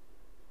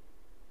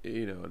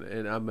 you know,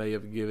 and I may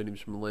have given him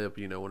some lip,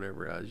 you know,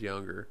 whenever I was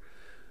younger.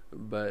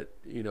 But,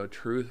 you know,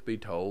 truth be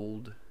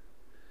told,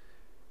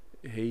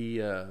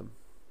 he,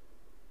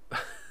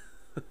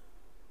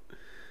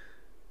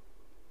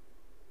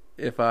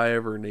 if I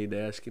ever need to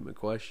ask him a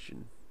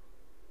question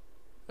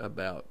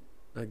about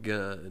a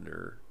gun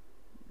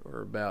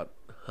or about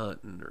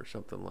hunting or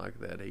something like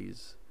that,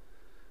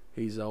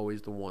 he's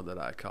always the one that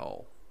I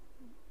call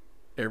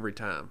every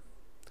time.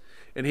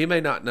 And he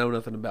may not know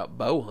nothing about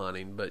bow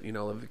hunting, but you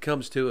know, if it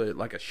comes to it,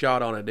 like a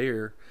shot on a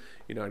deer,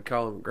 you know, I'd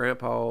call him,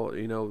 Grandpa,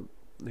 you know,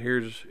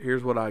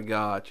 here's what I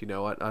got. You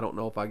know, I don't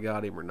know if I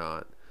got him or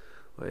not.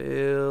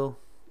 Well,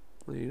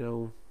 you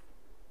know,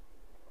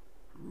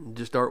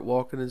 just start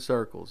walking in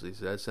circles. He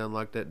said, that sounds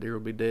like that deer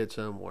will be dead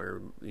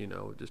somewhere. You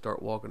know, just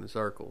start walking in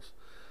circles.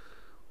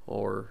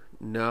 Or,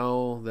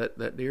 no,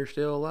 that deer's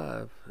still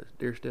alive. That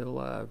deer's still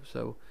alive.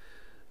 So,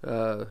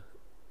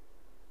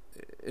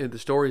 in the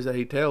stories that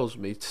he tells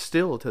me,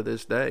 still to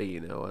this day,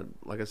 you know, and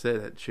like I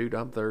said, shoot,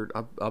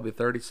 I'll be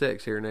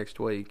 36 here next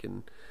week,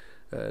 and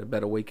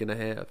about a week and a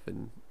half,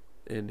 and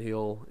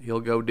he'll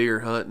go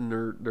deer hunting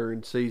or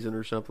during season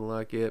or something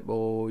like that.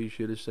 Boy, you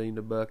should have seen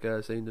the buck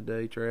I seen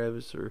today,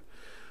 Travis,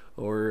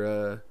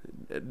 or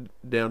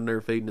down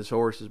there feeding his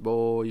horses.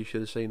 Boy, you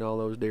should have seen all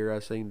those deer I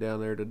seen down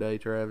there today,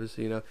 Travis.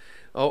 You know,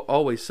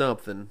 always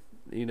something,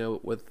 you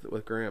know,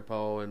 with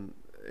Grandpa, and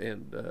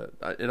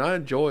I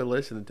enjoy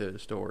listening to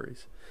his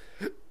stories.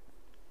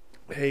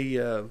 He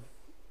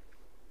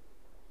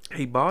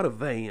bought a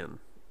van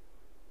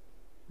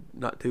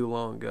not too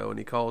long ago, and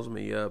he calls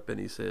me up and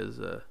he says,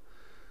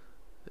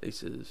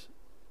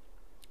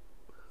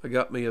 I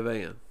got me a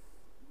van.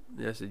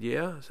 And I said,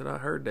 yeah. I said, I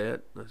heard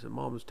that. I said,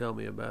 Mom was telling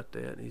me about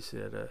that. And he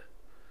said,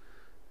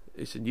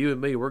 you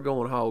and me, we're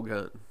going hog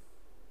hunting.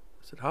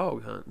 I said,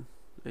 hog hunting?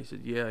 And he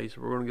said, yeah. He said,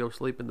 we're going to go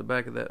sleep in the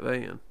back of that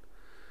van.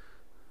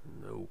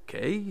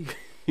 Okay.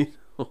 You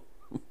know.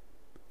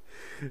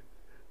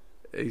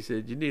 He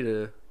said, you need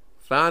to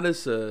find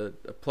us a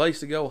place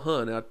to go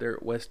hunt out there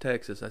at West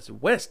Texas. I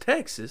said, West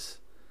Texas?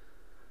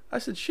 I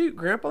said, shoot,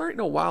 Grandpa, there ain't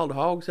no wild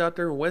hogs out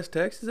there in West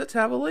Texas. That's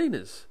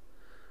javelinas.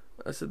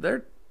 I said,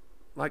 they're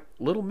like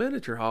little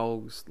miniature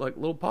hogs, like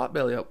little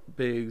potbelly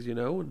pigs, you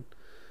know. And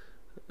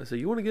I said,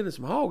 you want to get in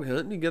some hog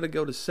hunting, you got to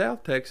go to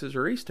South Texas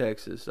or East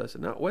Texas. I said,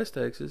 not West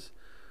Texas.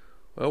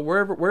 Well,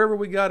 wherever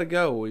we got to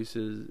go, he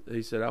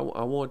said, I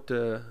want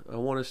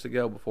us to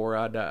go before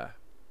I die.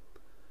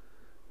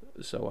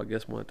 So I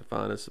guess we'll have to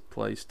find us a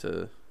place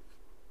to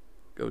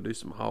go do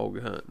some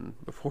hog hunting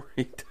before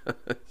he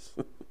does.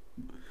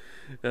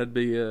 That'd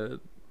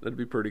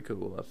be pretty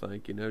cool, I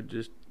think.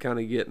 Just kind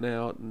of getting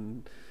out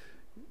and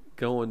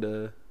going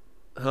to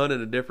hunt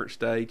in a different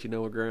state,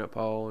 with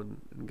Grandpa, and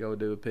go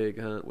do a pig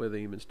hunt with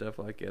him and stuff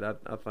like that.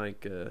 I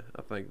think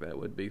that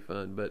would be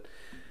fun. But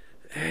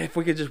if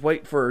we could just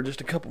wait for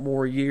just a couple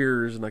more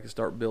years and I could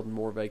start building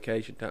more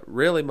vacation time.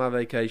 Really, my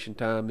vacation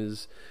time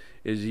is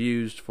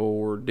used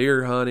for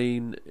deer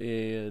hunting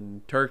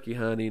and turkey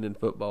hunting and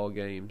football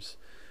games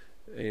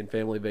and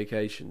family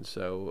vacations.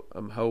 So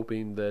I'm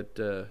hoping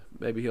that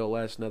maybe he'll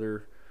last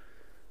another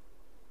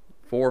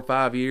 4 or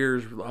 5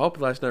 years. I hope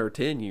it lasts another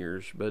 10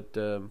 years. But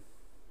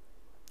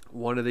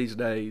one of these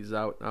days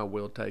I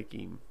will take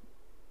him.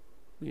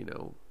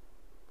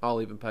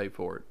 I'll even pay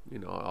for it.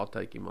 I'll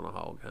take him on a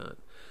hog hunt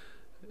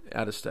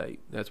out of state.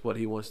 That's what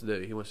he wants to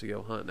do. He wants to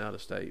go hunting out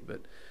of state.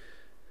 But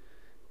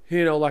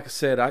like I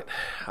said,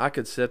 I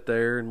could sit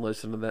there and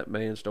listen to that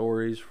man's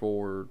stories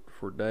for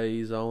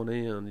days on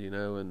end.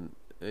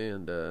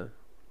 And I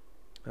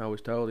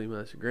always told him,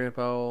 I said,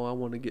 Grandpa, I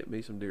want to get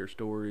me some deer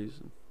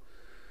stories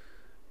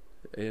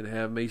and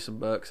have me some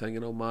bucks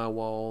hanging on my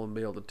wall and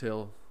be able to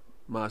tell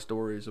my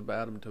stories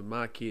about them to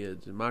my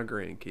kids and my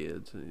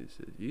grandkids. And he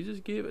says, you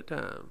just give it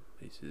time.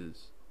 He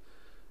says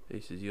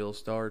you'll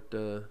start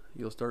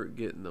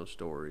getting those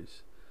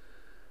stories.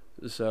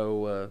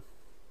 So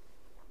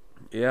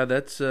yeah,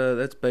 that's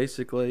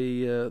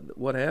basically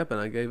what happened.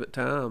 I gave it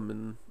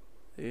time,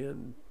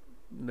 and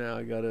now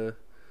I got a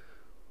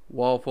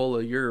wall full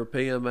of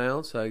European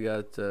mounts. I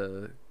got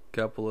a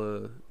couple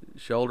of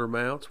shoulder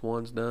mounts.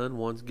 One's done,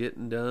 one's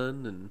getting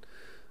done, and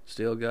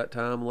still got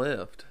time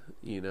left.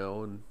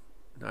 And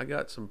I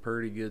got some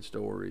pretty good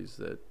stories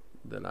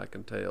that I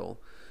can tell.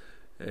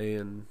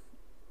 And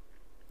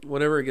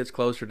whenever it gets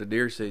closer to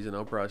deer season,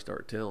 I'll probably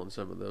start telling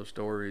some of those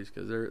stories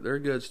because they're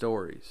good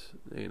stories,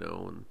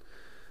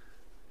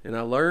 and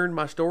I learned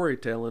my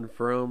storytelling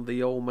from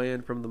the old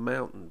man from the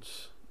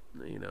mountains.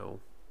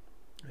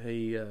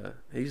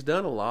 He's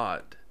done a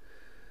lot,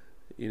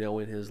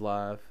 in his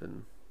life,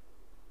 and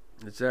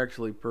it's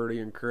actually pretty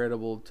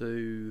incredible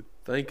to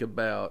think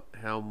about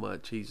how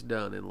much he's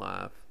done in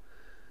life,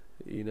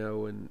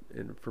 and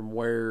from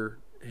where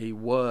he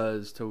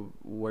was to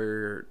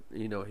where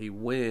he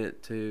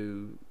went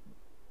to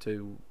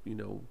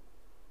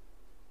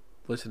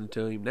listening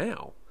to him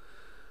now.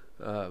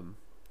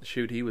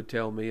 He would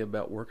tell me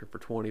about working for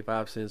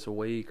 25 cents a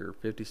week or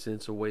 50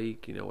 cents a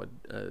week,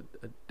 a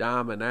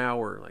dime an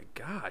hour. Like,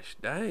 gosh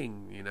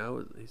dang,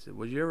 he said,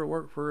 would you ever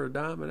work for a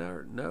dime an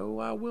hour? No,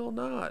 I will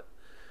not.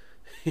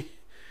 He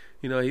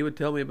would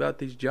tell me about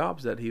these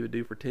jobs that he would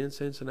do for 10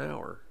 cents an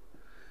hour.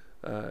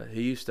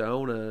 He used to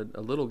own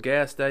a little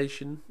gas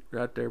station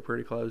right there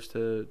pretty close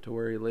to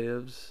where he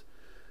lives.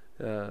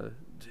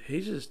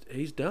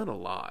 He's done a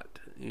lot,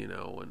 and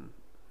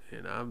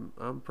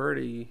I'm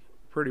pretty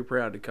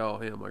proud to call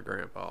him my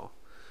grandpa.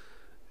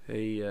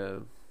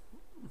 We've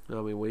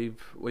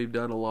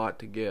done a lot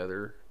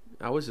together.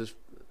 I was his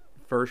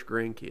first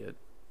grandkid,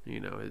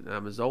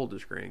 I'm his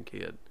oldest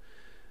grandkid,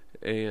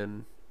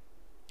 and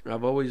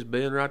I've always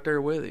been right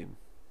there with him,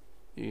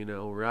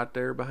 right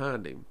there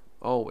behind him,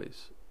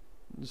 always,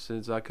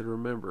 since I could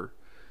remember.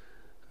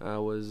 I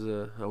was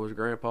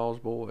Grandpa's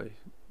boy,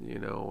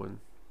 and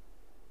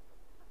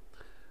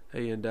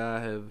he and I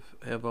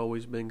have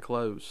always been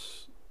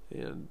close,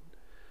 and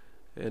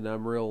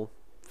I'm real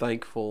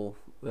thankful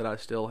that I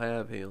still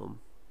have him,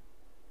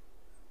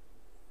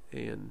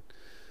 and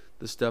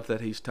the stuff that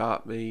he's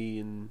taught me,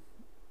 and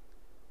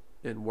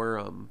where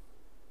I'm,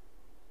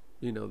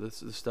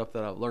 this is the stuff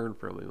that I've learned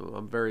from him.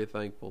 I'm very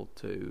thankful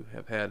to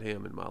have had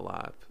him in my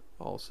life.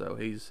 Also,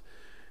 he's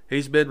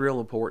been real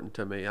important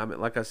to me. I mean,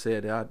 like I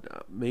said,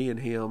 me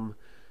and him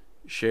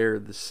share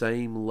the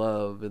same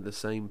love and the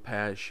same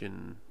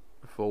passion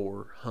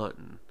for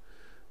hunting,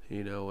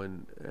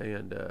 and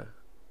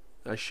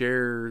I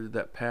share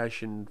that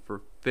passion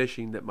for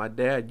fishing that my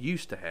dad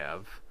used to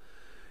have.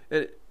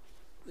 And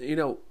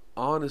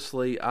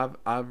honestly,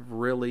 I've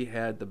really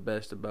had the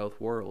best of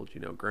both worlds.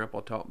 Grandpa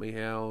taught me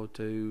how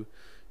to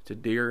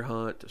deer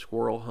hunt, to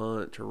squirrel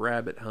hunt, to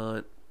rabbit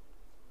hunt,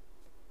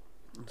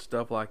 and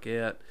stuff like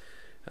that.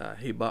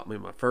 He bought me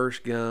my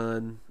first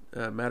gun.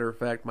 Matter of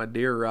fact, my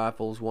deer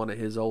rifle's one of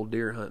his old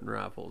deer hunting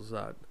rifles.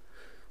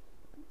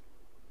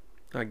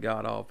 I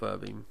got off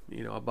of him.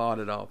 I bought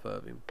it off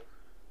of him.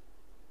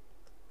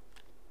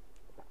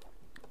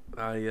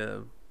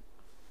 I've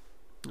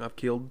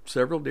killed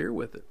several deer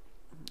with it.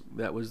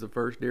 That was the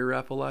first deer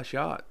rifle I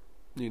shot,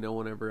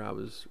 whenever I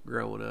was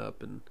growing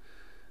up, and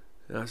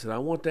I said, I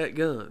want that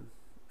gun.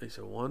 He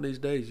said, one of these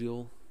days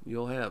you'll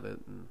have it,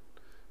 and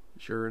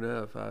sure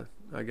enough,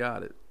 I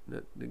got it.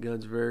 The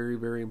gun's very,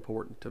 very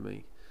important to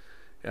me.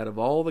 Out of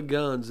all the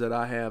guns that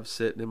I have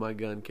sitting in my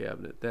gun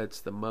cabinet, that's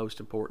the most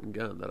important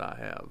gun that I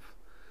have,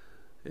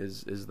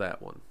 is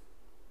that one.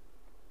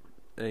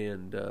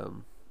 And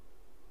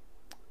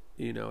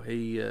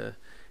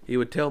He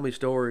would tell me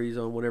stories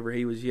on whenever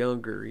he was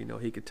younger.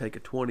 He could take a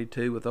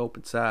 22 with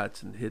open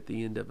sights and hit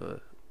the end of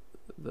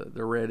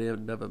the red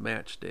end of a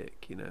matchstick.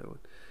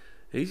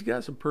 He's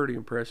got some pretty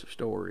impressive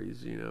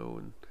stories.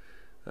 And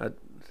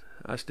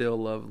I still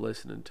love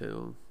listening to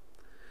him.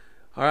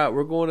 All right,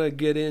 we're going to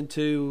get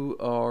into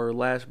our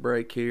last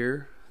break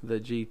here, the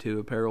G2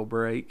 apparel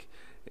break.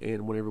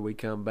 And whenever we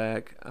come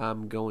back,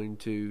 I'm going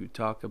to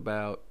talk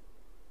about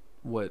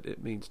what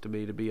it means to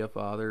me to be a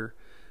father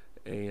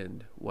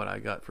and what I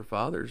got for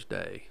Father's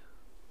Day.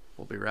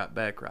 We'll be right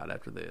back right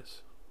after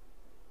this.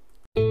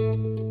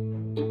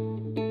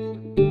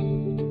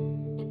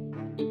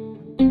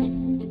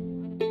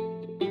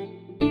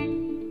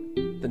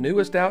 The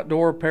newest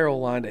outdoor apparel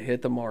line to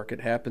hit the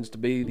market happens to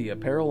be the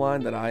apparel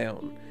line that I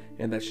own,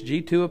 and that's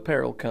G2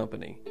 Apparel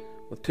Company.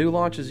 With 2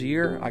 launches a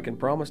year, I can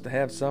promise to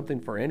have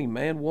something for any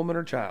man, woman,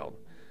 or child.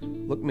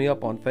 Look me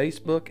up on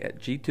Facebook at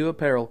G2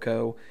 Apparel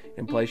Co.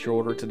 and place your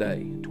order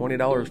today.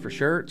 $20 for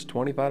shirts,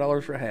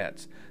 $25 for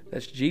hats.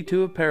 That's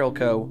G2 Apparel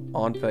Co.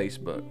 on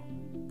Facebook.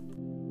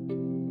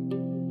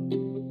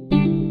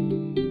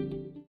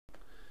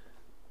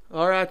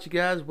 All right, you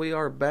guys, we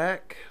are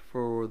back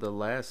for the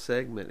last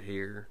segment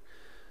here.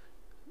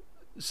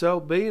 So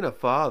being a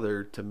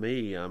father, to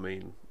me,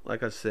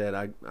 like I said,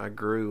 I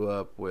grew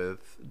up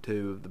with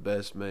 2 of the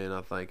best men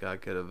I think I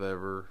could have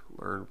ever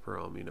learned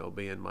from,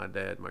 being my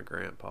dad and my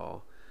grandpa.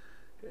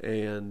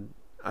 And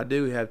I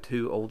do have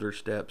 2 older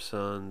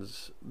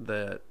stepsons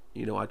that,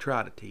 I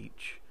try to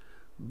teach.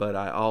 But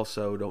I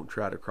also don't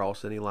try to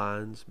cross any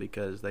lines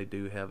because they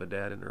do have a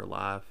dad in their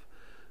life.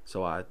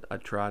 So I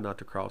try not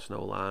to cross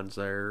no lines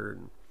there.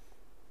 And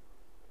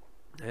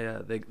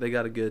yeah, they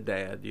got a good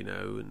dad,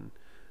 and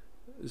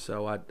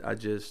so I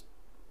just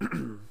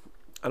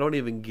I don't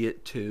even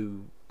get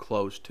too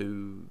close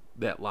to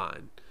that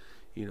line.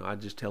 I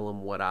just tell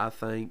them what I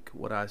think,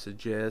 what I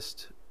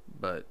suggest.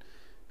 But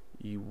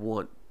you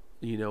want,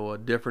 a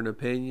different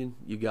opinion,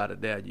 you got a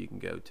dad you can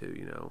go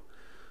to,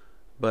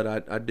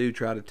 But I do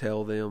try to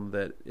tell them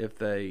that if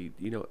they,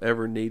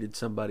 ever needed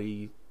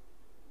somebody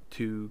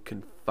to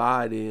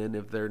confide in,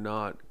 if they're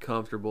not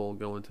comfortable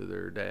going to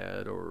their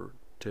dad or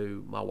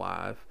to my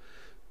wife,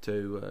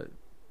 to,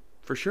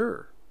 for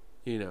sure,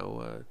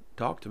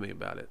 talk to me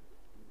about it.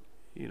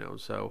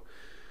 So,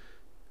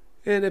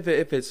 and if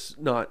it's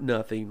not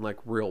nothing like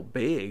real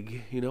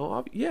big,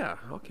 I'll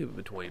keep it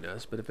between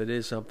us. But if it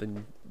is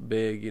something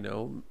big,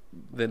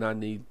 then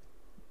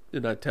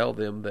I tell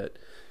them that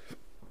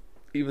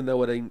even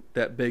though it ain't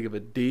that big of a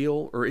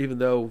deal, or even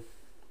though,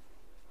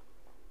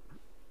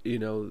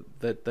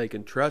 that they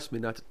can trust me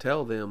not to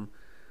tell them,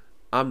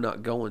 I'm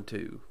not going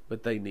to,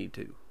 but they need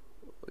to,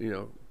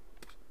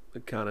 the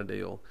kind of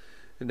deal.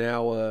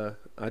 Now,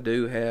 I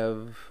do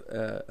have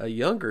a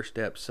younger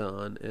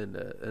stepson and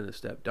a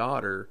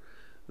stepdaughter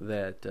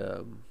that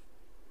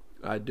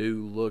I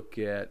do look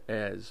at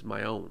as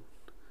my own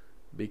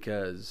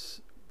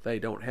because they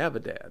don't have a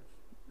dad.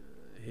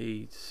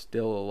 He's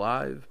still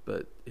alive,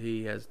 but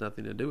he has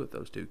nothing to do with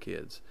those 2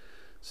 kids.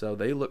 So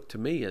they look to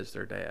me as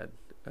their dad.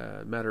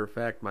 Matter of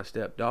fact, my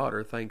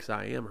stepdaughter thinks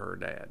I am her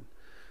dad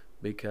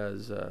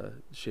because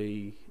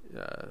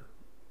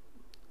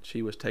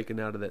she was taken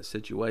out of that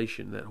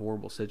situation, that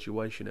horrible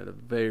situation, at a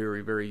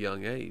very, very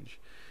young age.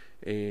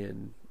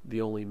 And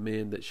the only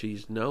men that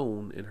she's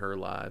known in her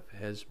life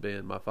has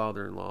been my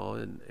father-in-law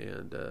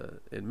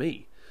and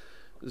me.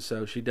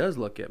 So she does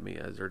look at me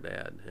as her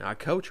dad. I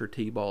coach her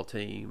t-ball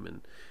team,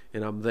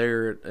 and I'm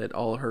there at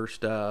all her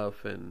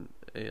stuff. And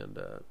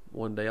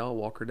one day I'll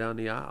walk her down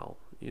the aisle.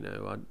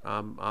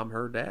 I'm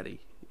her daddy.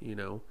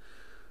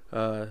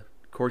 Of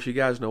course, you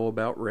guys know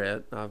about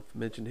Rhett. I've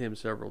mentioned him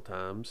several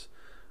times.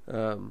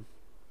 I'm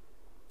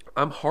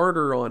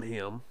harder on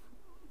him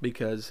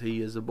because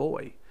he is a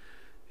boy.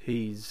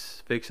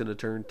 He's fixing to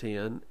turn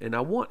 10, and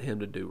I want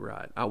him to do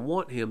right. I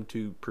want him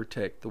to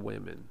protect the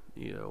women,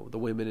 the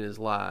women in his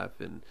life,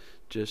 and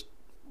just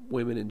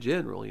women in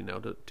general,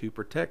 to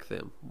protect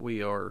them.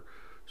 We are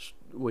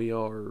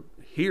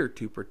here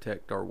to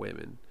protect our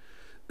women.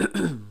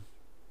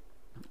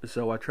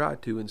 So I try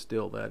to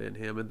instill that in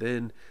him, and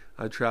then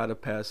I try to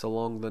pass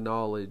along the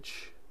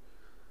knowledge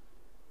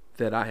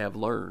that I have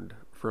learned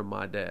from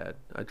my dad.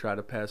 I try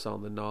to pass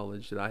on the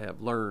knowledge that I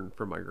have learned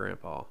from my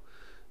grandpa,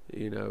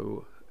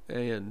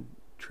 and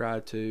try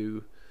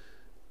to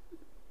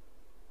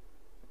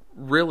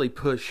really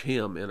push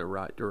him in a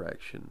right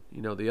direction.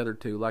 The other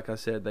 2, like I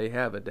said, they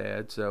have a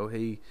dad, so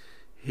he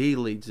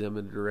leads them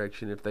in a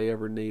direction. If they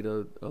ever need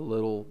a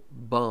little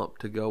bump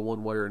to go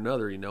one way or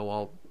another,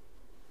 I'll,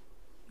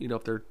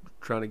 if they're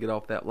trying to get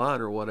off that line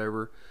or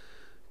whatever,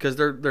 because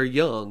they're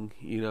young,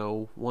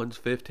 one's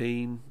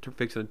 15,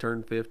 fixing to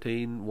turn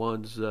 15,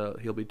 one's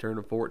he'll be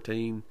turning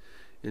 14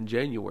 in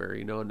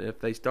January, and if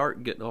they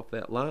start getting off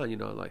that line,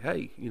 like,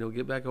 hey,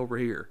 get back over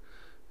here,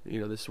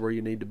 this is where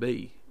you need to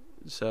be.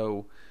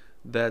 So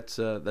that's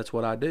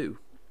what I do,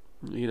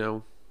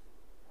 and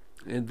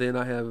then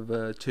I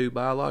have 2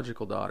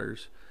 biological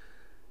daughters,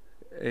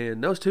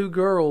 and those 2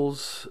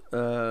 girls,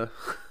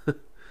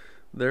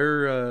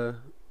 they're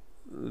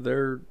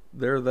they're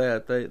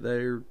that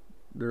they're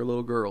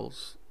little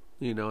girls,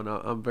 you know, and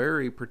I'm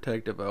very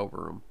protective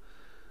over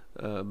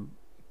them.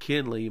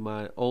 Kinley,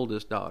 my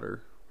oldest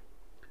daughter,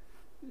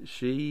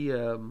 she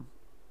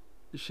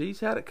she's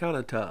had it kind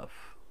of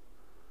tough.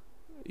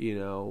 You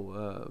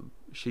know,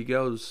 she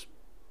goes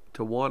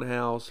to one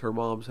house, her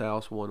mom's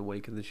house, one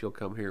week, and then she'll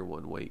come here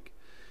one week.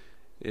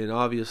 And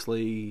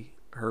obviously,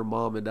 her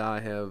mom and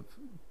I have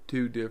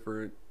two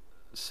different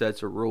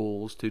sets of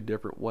rules, two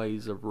different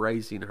ways of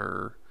raising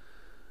her,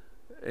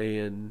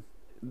 and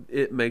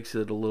it makes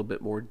it a little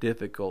bit more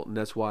difficult. And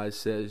that's why I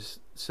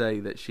say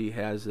that she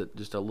has it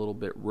just a little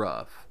bit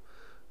rough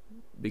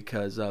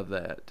because of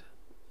that.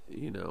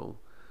 You know,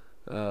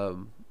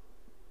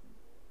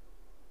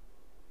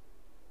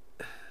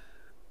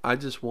 I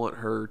just want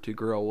her to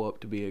grow up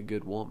to be a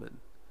good woman,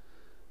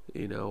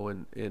 you know,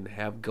 and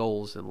have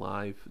goals in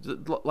life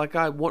like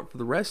I want for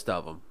the rest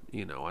of them.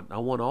 You know, I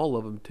want all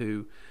of them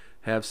to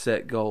have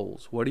set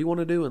goals. What do you want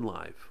to do in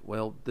life?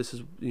 Well, this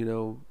is, you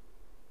know,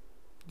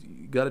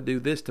 you got to do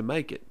this to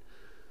make it.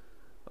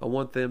 I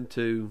want them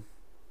to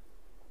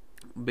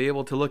be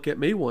able to look at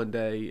me one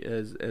day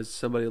as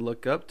somebody to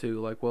look up to,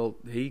 like, well,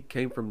 he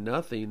came from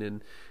nothing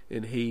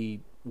and he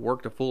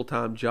worked a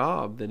full-time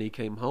job, then he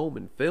came home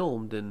and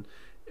filmed and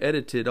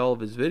edited all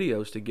of his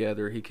videos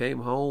together. He came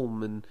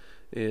home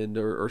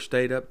or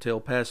stayed up till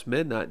past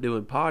midnight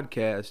doing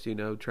podcasts, you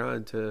know,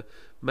 trying to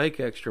make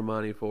extra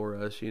money for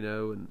us, you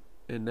know,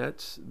 and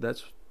that's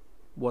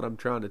what I'm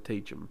trying to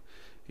teach them,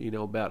 you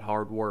know, about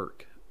hard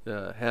work,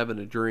 having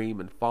a dream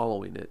and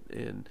following it,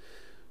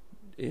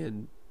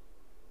 and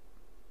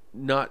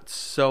not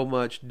so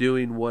much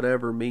doing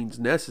whatever means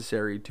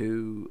necessary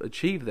to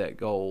achieve that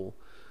goal,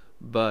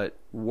 but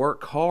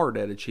work hard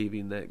at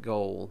achieving that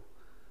goal,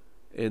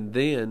 and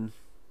then,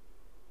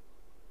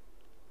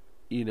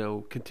 you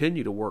know,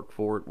 continue to work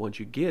for it once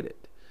you get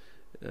it.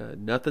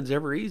 Nothing's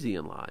ever easy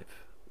in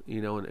life,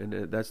 you know, and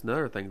that's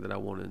another thing that I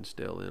want to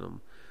instill in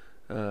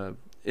them.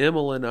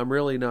 Emmeline, I'm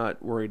really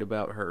not worried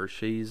about her.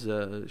 She's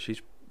a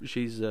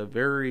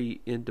very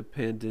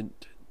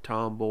independent,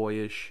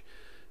 tomboyish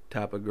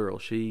type of girl.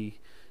 She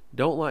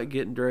don't like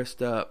getting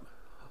dressed up.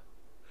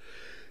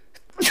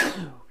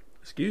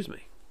 Excuse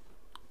me.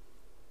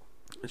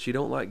 She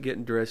don't like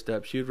getting dressed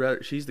up. She's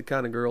the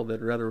kind of girl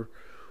that'd rather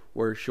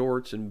wear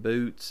shorts and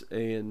boots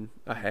and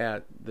a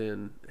hat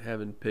than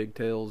having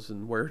pigtails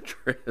and wear a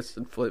dress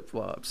and flip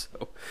flops.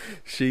 So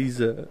she's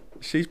a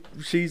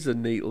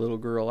neat little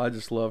girl. I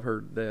just love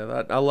her to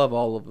death. I love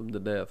all of them to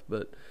death,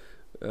 but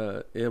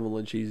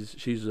Emmeline,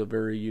 she's a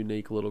very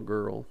unique little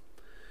girl.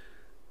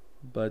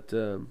 But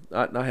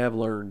I have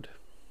learned.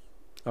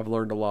 I've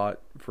learned a lot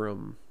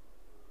from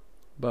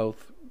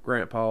both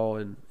Grandpa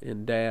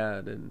and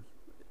Dad, and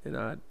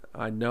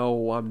I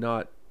know I'm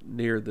not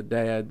near the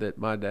dad that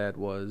my dad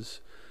was.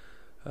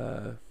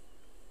 And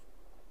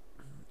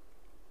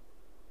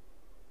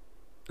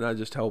I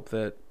just hope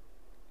that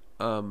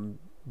I'm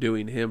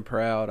doing him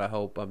proud. I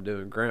hope I'm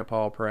doing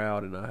Grandpa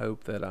proud, and I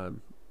hope that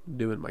I'm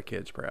doing my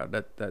kids proud.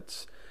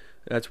 That's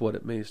what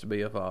it means to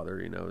be a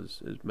father, you know,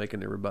 is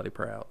making everybody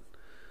proud.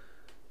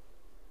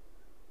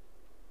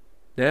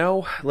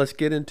 Now, let's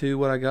get into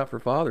what I got for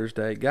Father's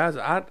Day. Guys,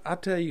 I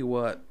tell you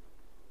what,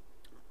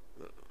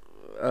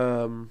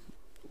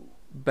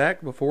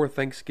 back before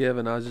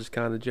Thanksgiving, I was just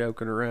kind of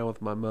joking around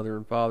with my mother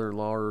and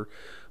father-in-law, or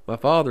my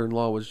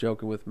father-in-law was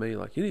joking with me,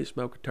 like, you need to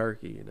smoke a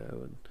turkey, you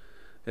know,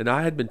 and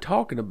I had been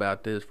talking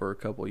about this for a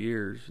couple of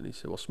years, and he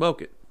said, well, smoke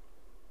it.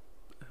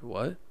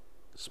 What?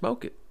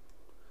 Smoke it.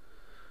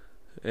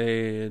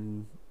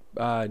 And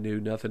I knew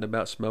nothing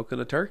about smoking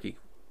a turkey.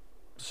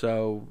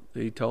 So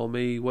he told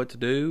me what to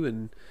do,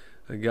 and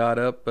I got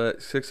up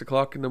at 6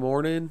 o'clock in the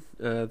morning,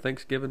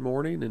 Thanksgiving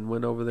morning, and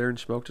went over there and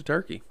smoked a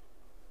turkey.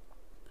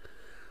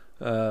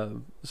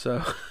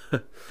 So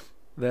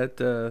that's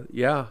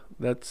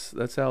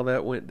how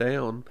that went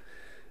down.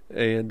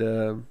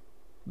 And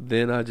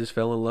then I just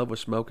fell in love with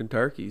smoking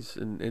turkeys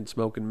and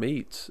smoking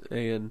meats.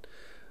 And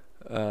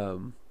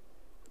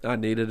I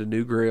needed a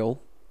new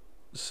grill,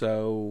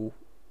 so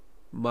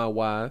my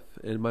wife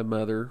and my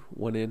mother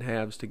went in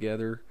halves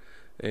together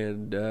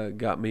and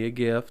got me a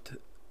gift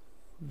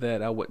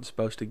that I wasn't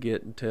supposed to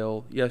get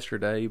until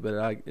yesterday, but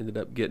I ended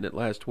up getting it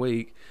last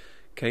week.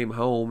 Came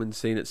home and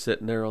seen it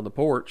sitting there on the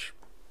porch.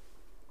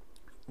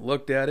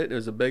 Looked at it, it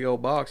was a big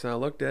old box, and I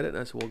looked at it and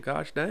I said, well,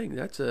 gosh dang,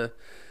 that's a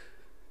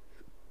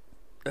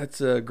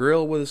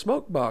grill with a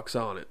smoke box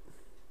on it.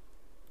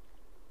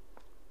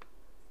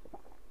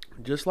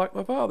 Just like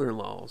my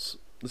father-in-law's.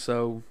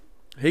 So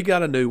he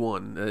got a new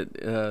one.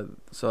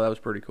 So that was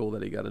pretty cool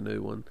that he got a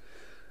new one.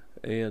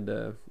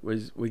 And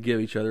we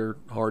give each other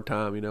a hard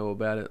time, you know,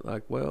 about it.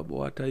 Like, well,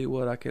 boy, I tell you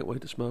what, I can't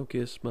wait to smoke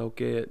this,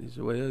 smoke it. And he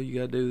said, well, you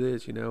got to do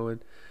this, you know,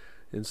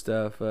 and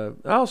stuff. I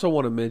also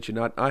want to mention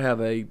I have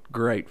a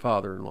great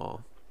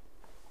father-in-law.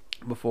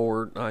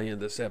 Before I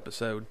end this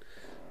episode,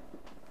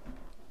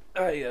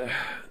 I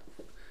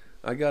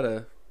got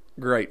a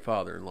great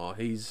father-in-law.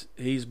 He's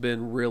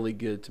been really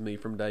good to me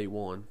from day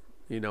one,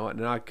 you know,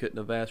 and I couldn't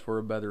have asked for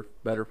a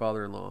better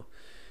father-in-law.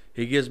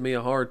 he gives me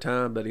a hard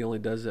time, but he only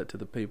does that to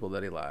the people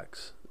that he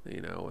likes,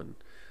 and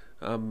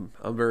I'm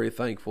very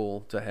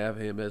thankful to have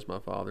him as my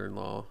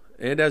father-in-law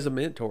and as a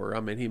mentor. I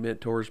mean, he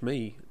mentors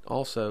me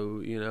also,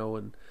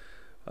 and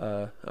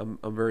I'm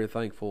very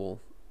thankful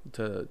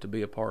to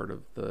be a part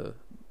of the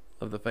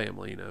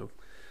family,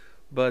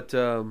 But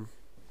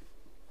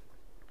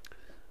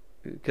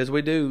because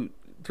we do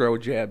throw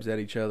jabs at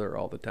each other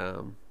all the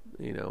time,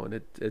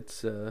 and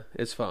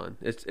it's fun.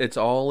 It's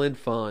all in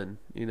fun,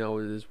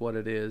 is what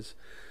it is.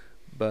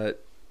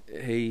 But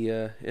he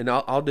and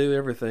I'll do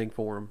everything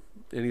for him.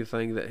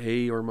 Anything that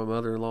he or my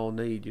mother-in-law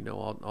need,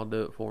 I'll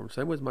do it for him.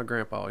 Same with my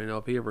grandpa.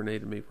 If he ever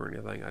needed me for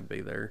anything, I'd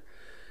be there.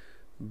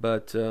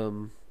 But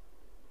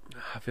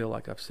I feel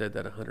like I've said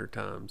that 100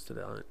 times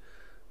today.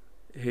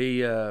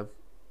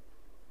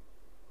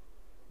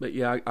 But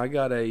yeah, I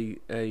got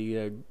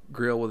a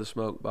grill with a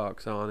smoke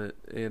box on it,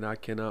 and I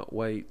cannot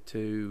wait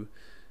to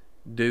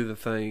do the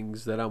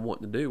things that I'm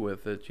wanting to do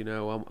with it.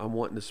 I'm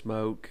wanting to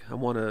smoke. I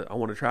want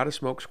to try to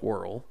smoke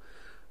squirrel.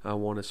 I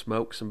want to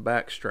smoke some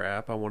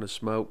backstrap. I want to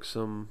smoke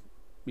some,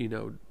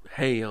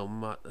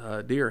 ham,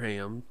 deer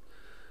ham,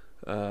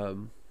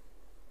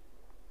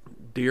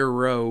 deer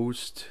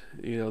roast.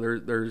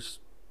 There's.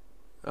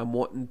 I'm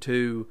wanting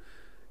to.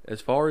 As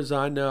far as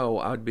I know,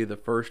 I'd be the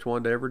first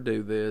one to ever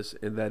do this,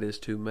 and that is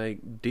to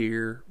make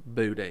deer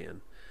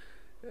boudin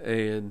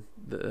and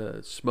the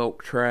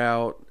smoked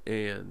trout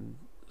and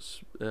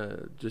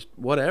just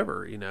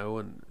whatever,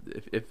 And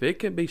if it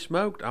can be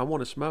smoked, I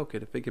want to smoke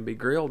it. If it can be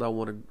grilled, I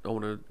want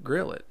to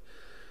grill it.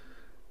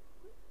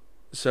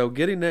 So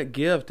getting that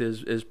gift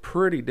is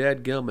pretty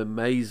dadgum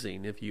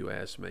amazing, if you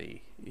ask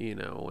me,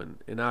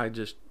 And I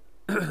just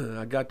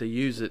I got to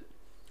use it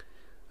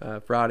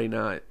Friday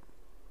night.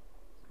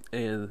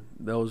 And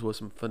those were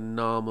some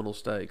phenomenal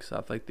steaks.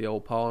 I think the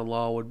old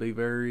pa-in-law would be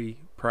very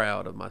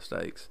proud of my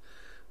steaks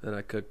that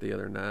I cooked the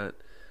other night.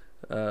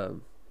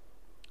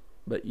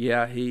 But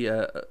yeah,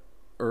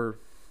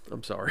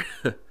 I'm sorry,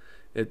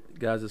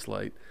 guys, it's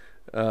late.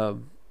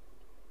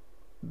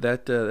 That's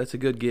a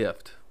good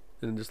gift,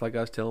 and just like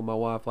I was telling my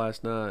wife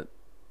last night,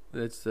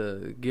 it's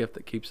a gift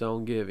that keeps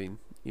on giving.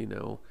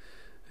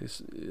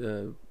 It's,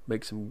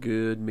 make some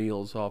good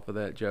meals off of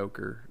that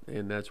joker,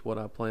 and that's what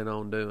I plan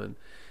on doing.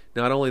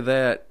 Not only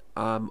that,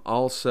 I'm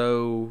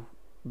also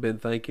been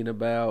thinking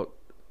about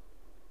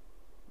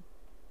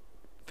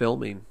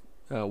filming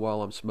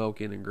while I'm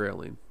smoking and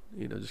grilling.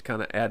 Just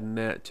kind of adding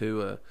that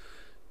to a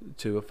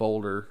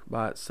folder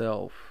by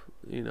itself.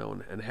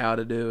 And how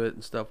to do it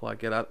and stuff like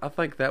that. I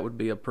think that would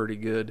be a pretty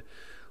good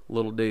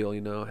little deal.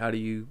 How do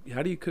you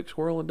cook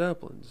squirrel and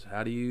dumplings?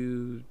 How do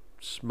you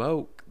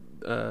smoke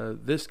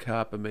this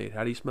type of meat?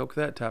 How do you smoke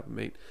that type of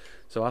meat?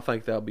 So I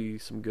think that'll be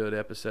some good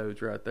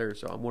episodes right there.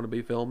 So I'm going to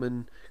be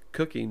filming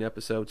cooking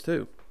episodes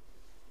too.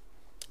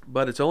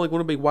 But it's only going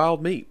to be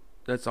wild meat.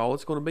 That's all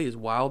it's going to be is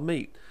wild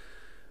meat.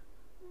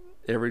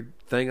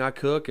 Everything I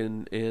cook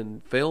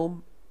and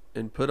film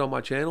and put on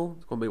my channel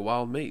is going to be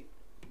wild meat.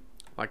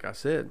 Like I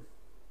said,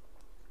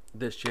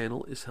 this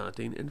channel is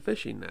hunting and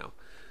fishing now.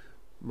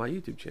 My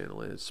YouTube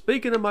channel is.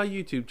 Speaking of my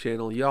YouTube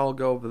channel, y'all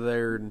go over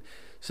there and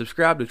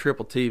subscribe to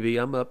Triple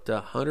TV. I'm up to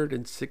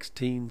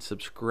 116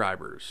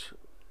 subscribers.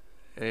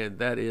 And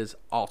that is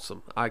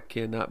awesome. I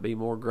cannot be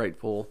more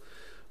grateful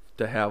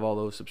to have all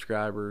those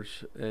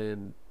subscribers.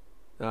 And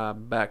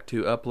I'm back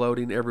to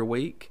uploading every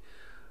week.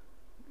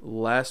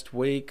 Last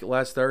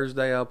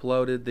Thursday, I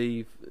uploaded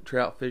the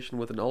trout fishing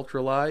with an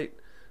ultralight.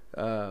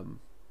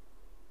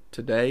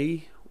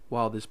 Today,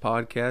 while this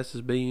podcast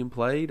is being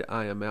played,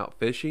 I am out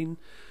fishing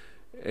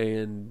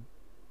and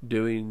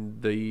doing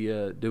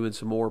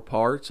some more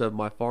parts of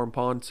my Farm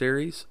Pond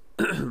series.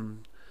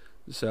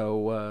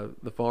 So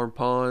the Farm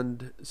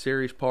Pond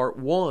series part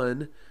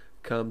 1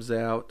 comes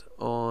out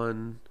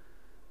on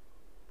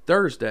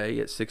Thursday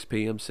at 6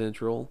 p.m.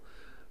 Central.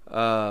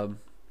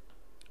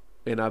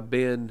 And I've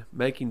been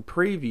making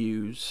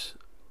previews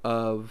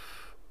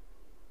of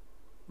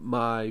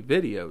my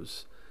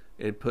videos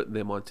and putting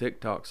them on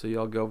TikTok. So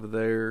y'all go over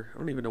there. I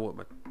don't even know what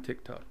my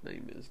TikTok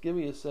name is. Give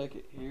me a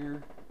second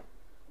here.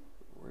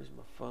 Where's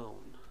my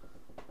phone?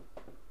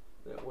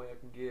 That way I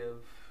can give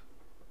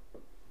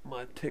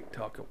my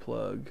TikTok a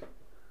plug.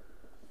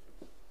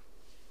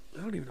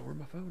 I don't even know where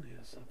my phone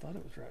is. I thought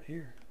it was right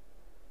here.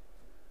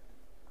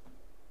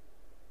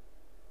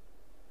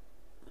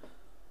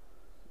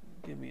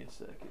 Give me a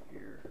second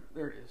here.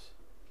 There it is.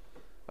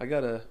 I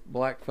got a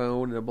black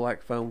phone and a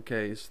black phone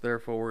case,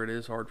 therefore it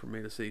is hard for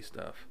me to see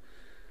stuff.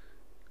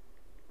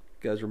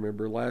 You guys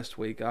remember last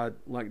week I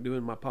liked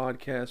doing my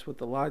podcast with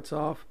the lights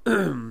off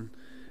and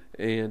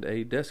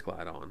a desk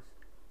light on.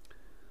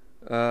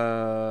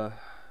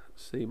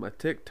 See my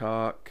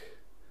TikTok.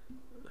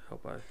 I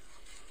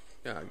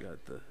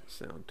got the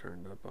sound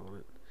turned up on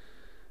it.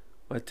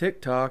 My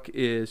TikTok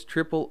is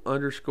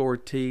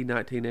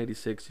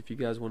triple_T1986. If you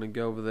guys want to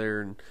go over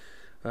there and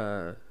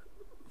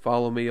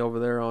follow me over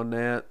there on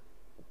that.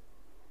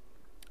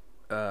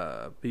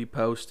 I'll be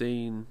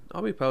posting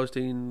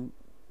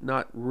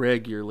not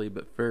regularly,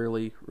 but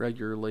fairly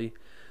regularly.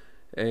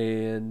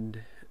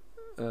 And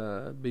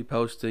Be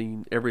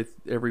posting every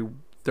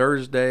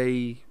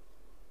Thursday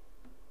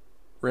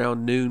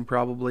around noon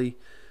probably.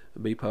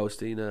 Be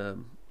posting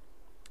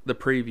the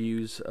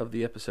previews of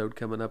the episode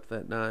coming up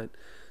that night.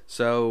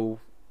 So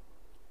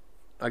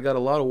I got a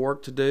lot of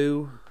work to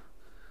do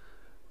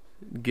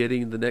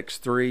getting the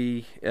next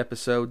 3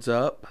 episodes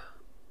up,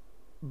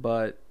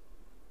 but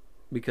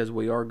because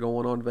we are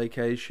going on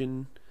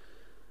vacation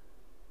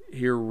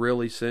here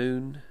really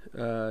soon,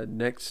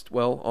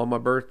 on my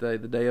birthday,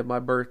 the day of my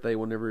birthday,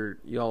 whenever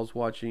y'all's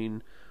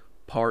watching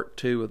part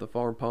 2 of the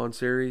Farm Pond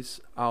series,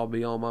 I'll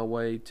be on my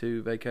way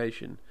to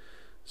vacation.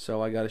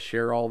 So I got to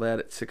share all that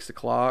at 6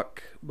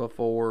 o'clock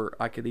before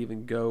I could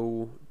even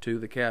go to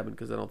the cabin,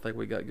 because I don't think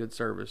we got good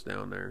service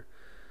down there.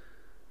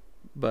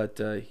 But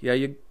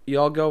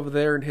y'all go over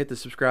there and hit the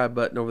subscribe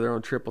button over there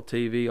on Triple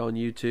TV on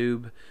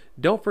YouTube.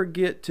 Don't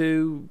forget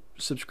to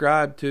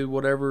subscribe to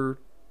whatever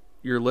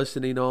you're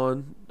listening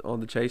on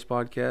the Chase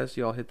Podcast.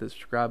 Y'all hit the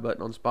subscribe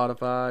button on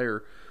Spotify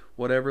or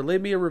whatever.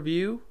 Leave me a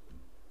review.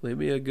 Leave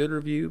me a good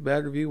review,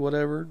 bad review,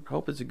 whatever.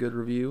 Hope it's a good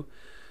review,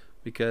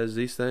 because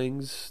these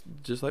things,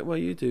 just like my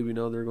YouTube,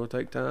 they're going to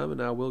take time,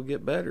 and I will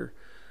get better.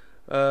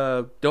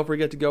 Don't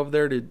forget to go over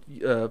there to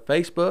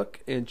Facebook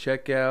and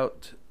check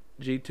out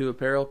G2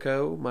 Apparel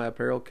Co., my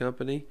apparel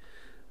company.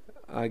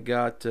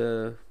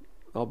 I'll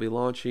be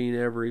launching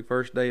every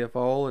first day of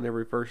fall and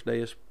every first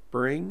day of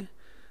spring.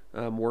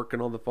 I'm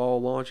working on the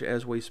fall launch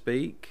as we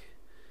speak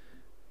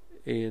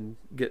and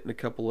getting a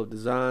couple of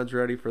designs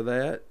ready for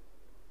that.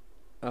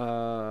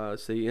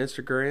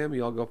 Instagram.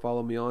 Y'all go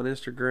follow me on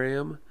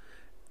Instagram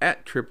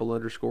at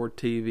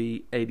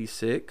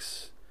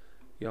 @triple_TV86.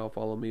 Y'all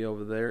follow me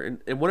over there.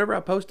 And whenever I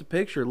post a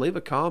picture, leave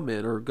a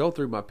comment, or go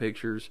through my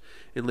pictures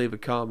and leave a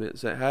comment.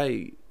 Say,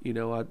 hey,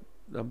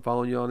 I'm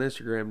following you on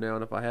Instagram now,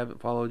 and if I haven't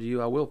followed you,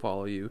 I will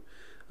follow you.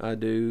 I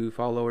do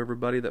follow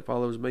everybody that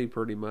follows me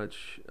pretty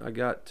much. I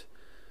got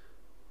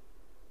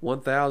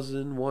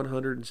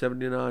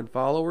 1,179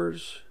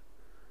 followers,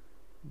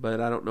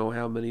 but I don't know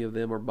how many of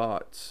them are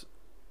bots.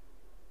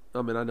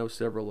 I mean, I know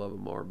several of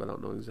them are, but I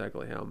don't know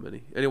exactly how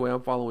many. Anyway,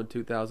 I'm following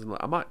 2,000.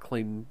 I might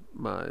clean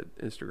my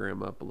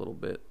Instagram up a little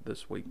bit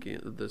this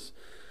weekend.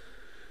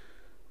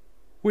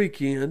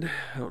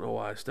 I don't know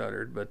why I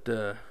stuttered, but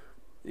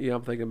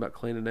I'm thinking about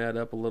cleaning that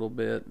up a little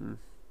bit. And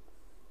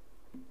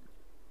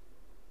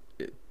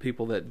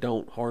people that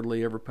don't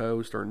hardly ever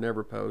post or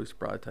never post,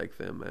 probably take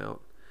them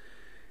out.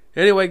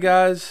 Anyway,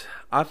 guys,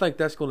 I think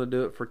that's going to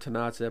do it for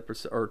tonight's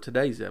episode, or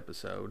today's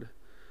episode.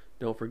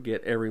 Don't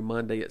forget, every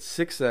Monday at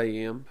 6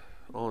 a.m.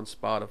 on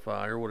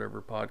Spotify or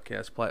whatever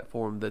podcast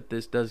platform that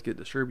this does get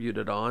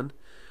distributed on,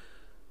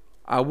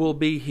 I will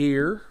be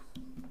here.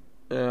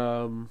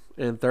 And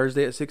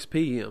Thursday at 6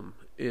 p.m.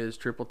 is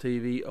Triple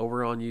TV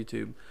over on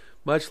YouTube.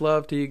 Much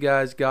love to you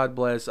guys. God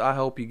bless. I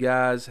hope you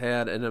guys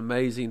had an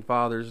amazing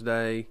Father's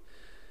Day.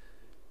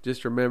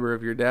 Just remember,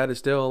 if your dad is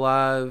still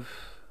alive,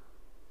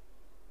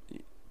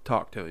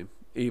 talk to him.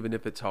 Even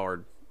if it's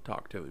hard,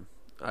 talk to him.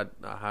 I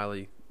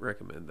highly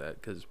recommend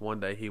that, because one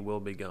day he will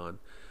be gone.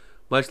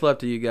 Much love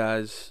to you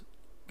guys.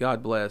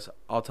 God bless.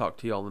 I'll talk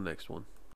to you all in the next one.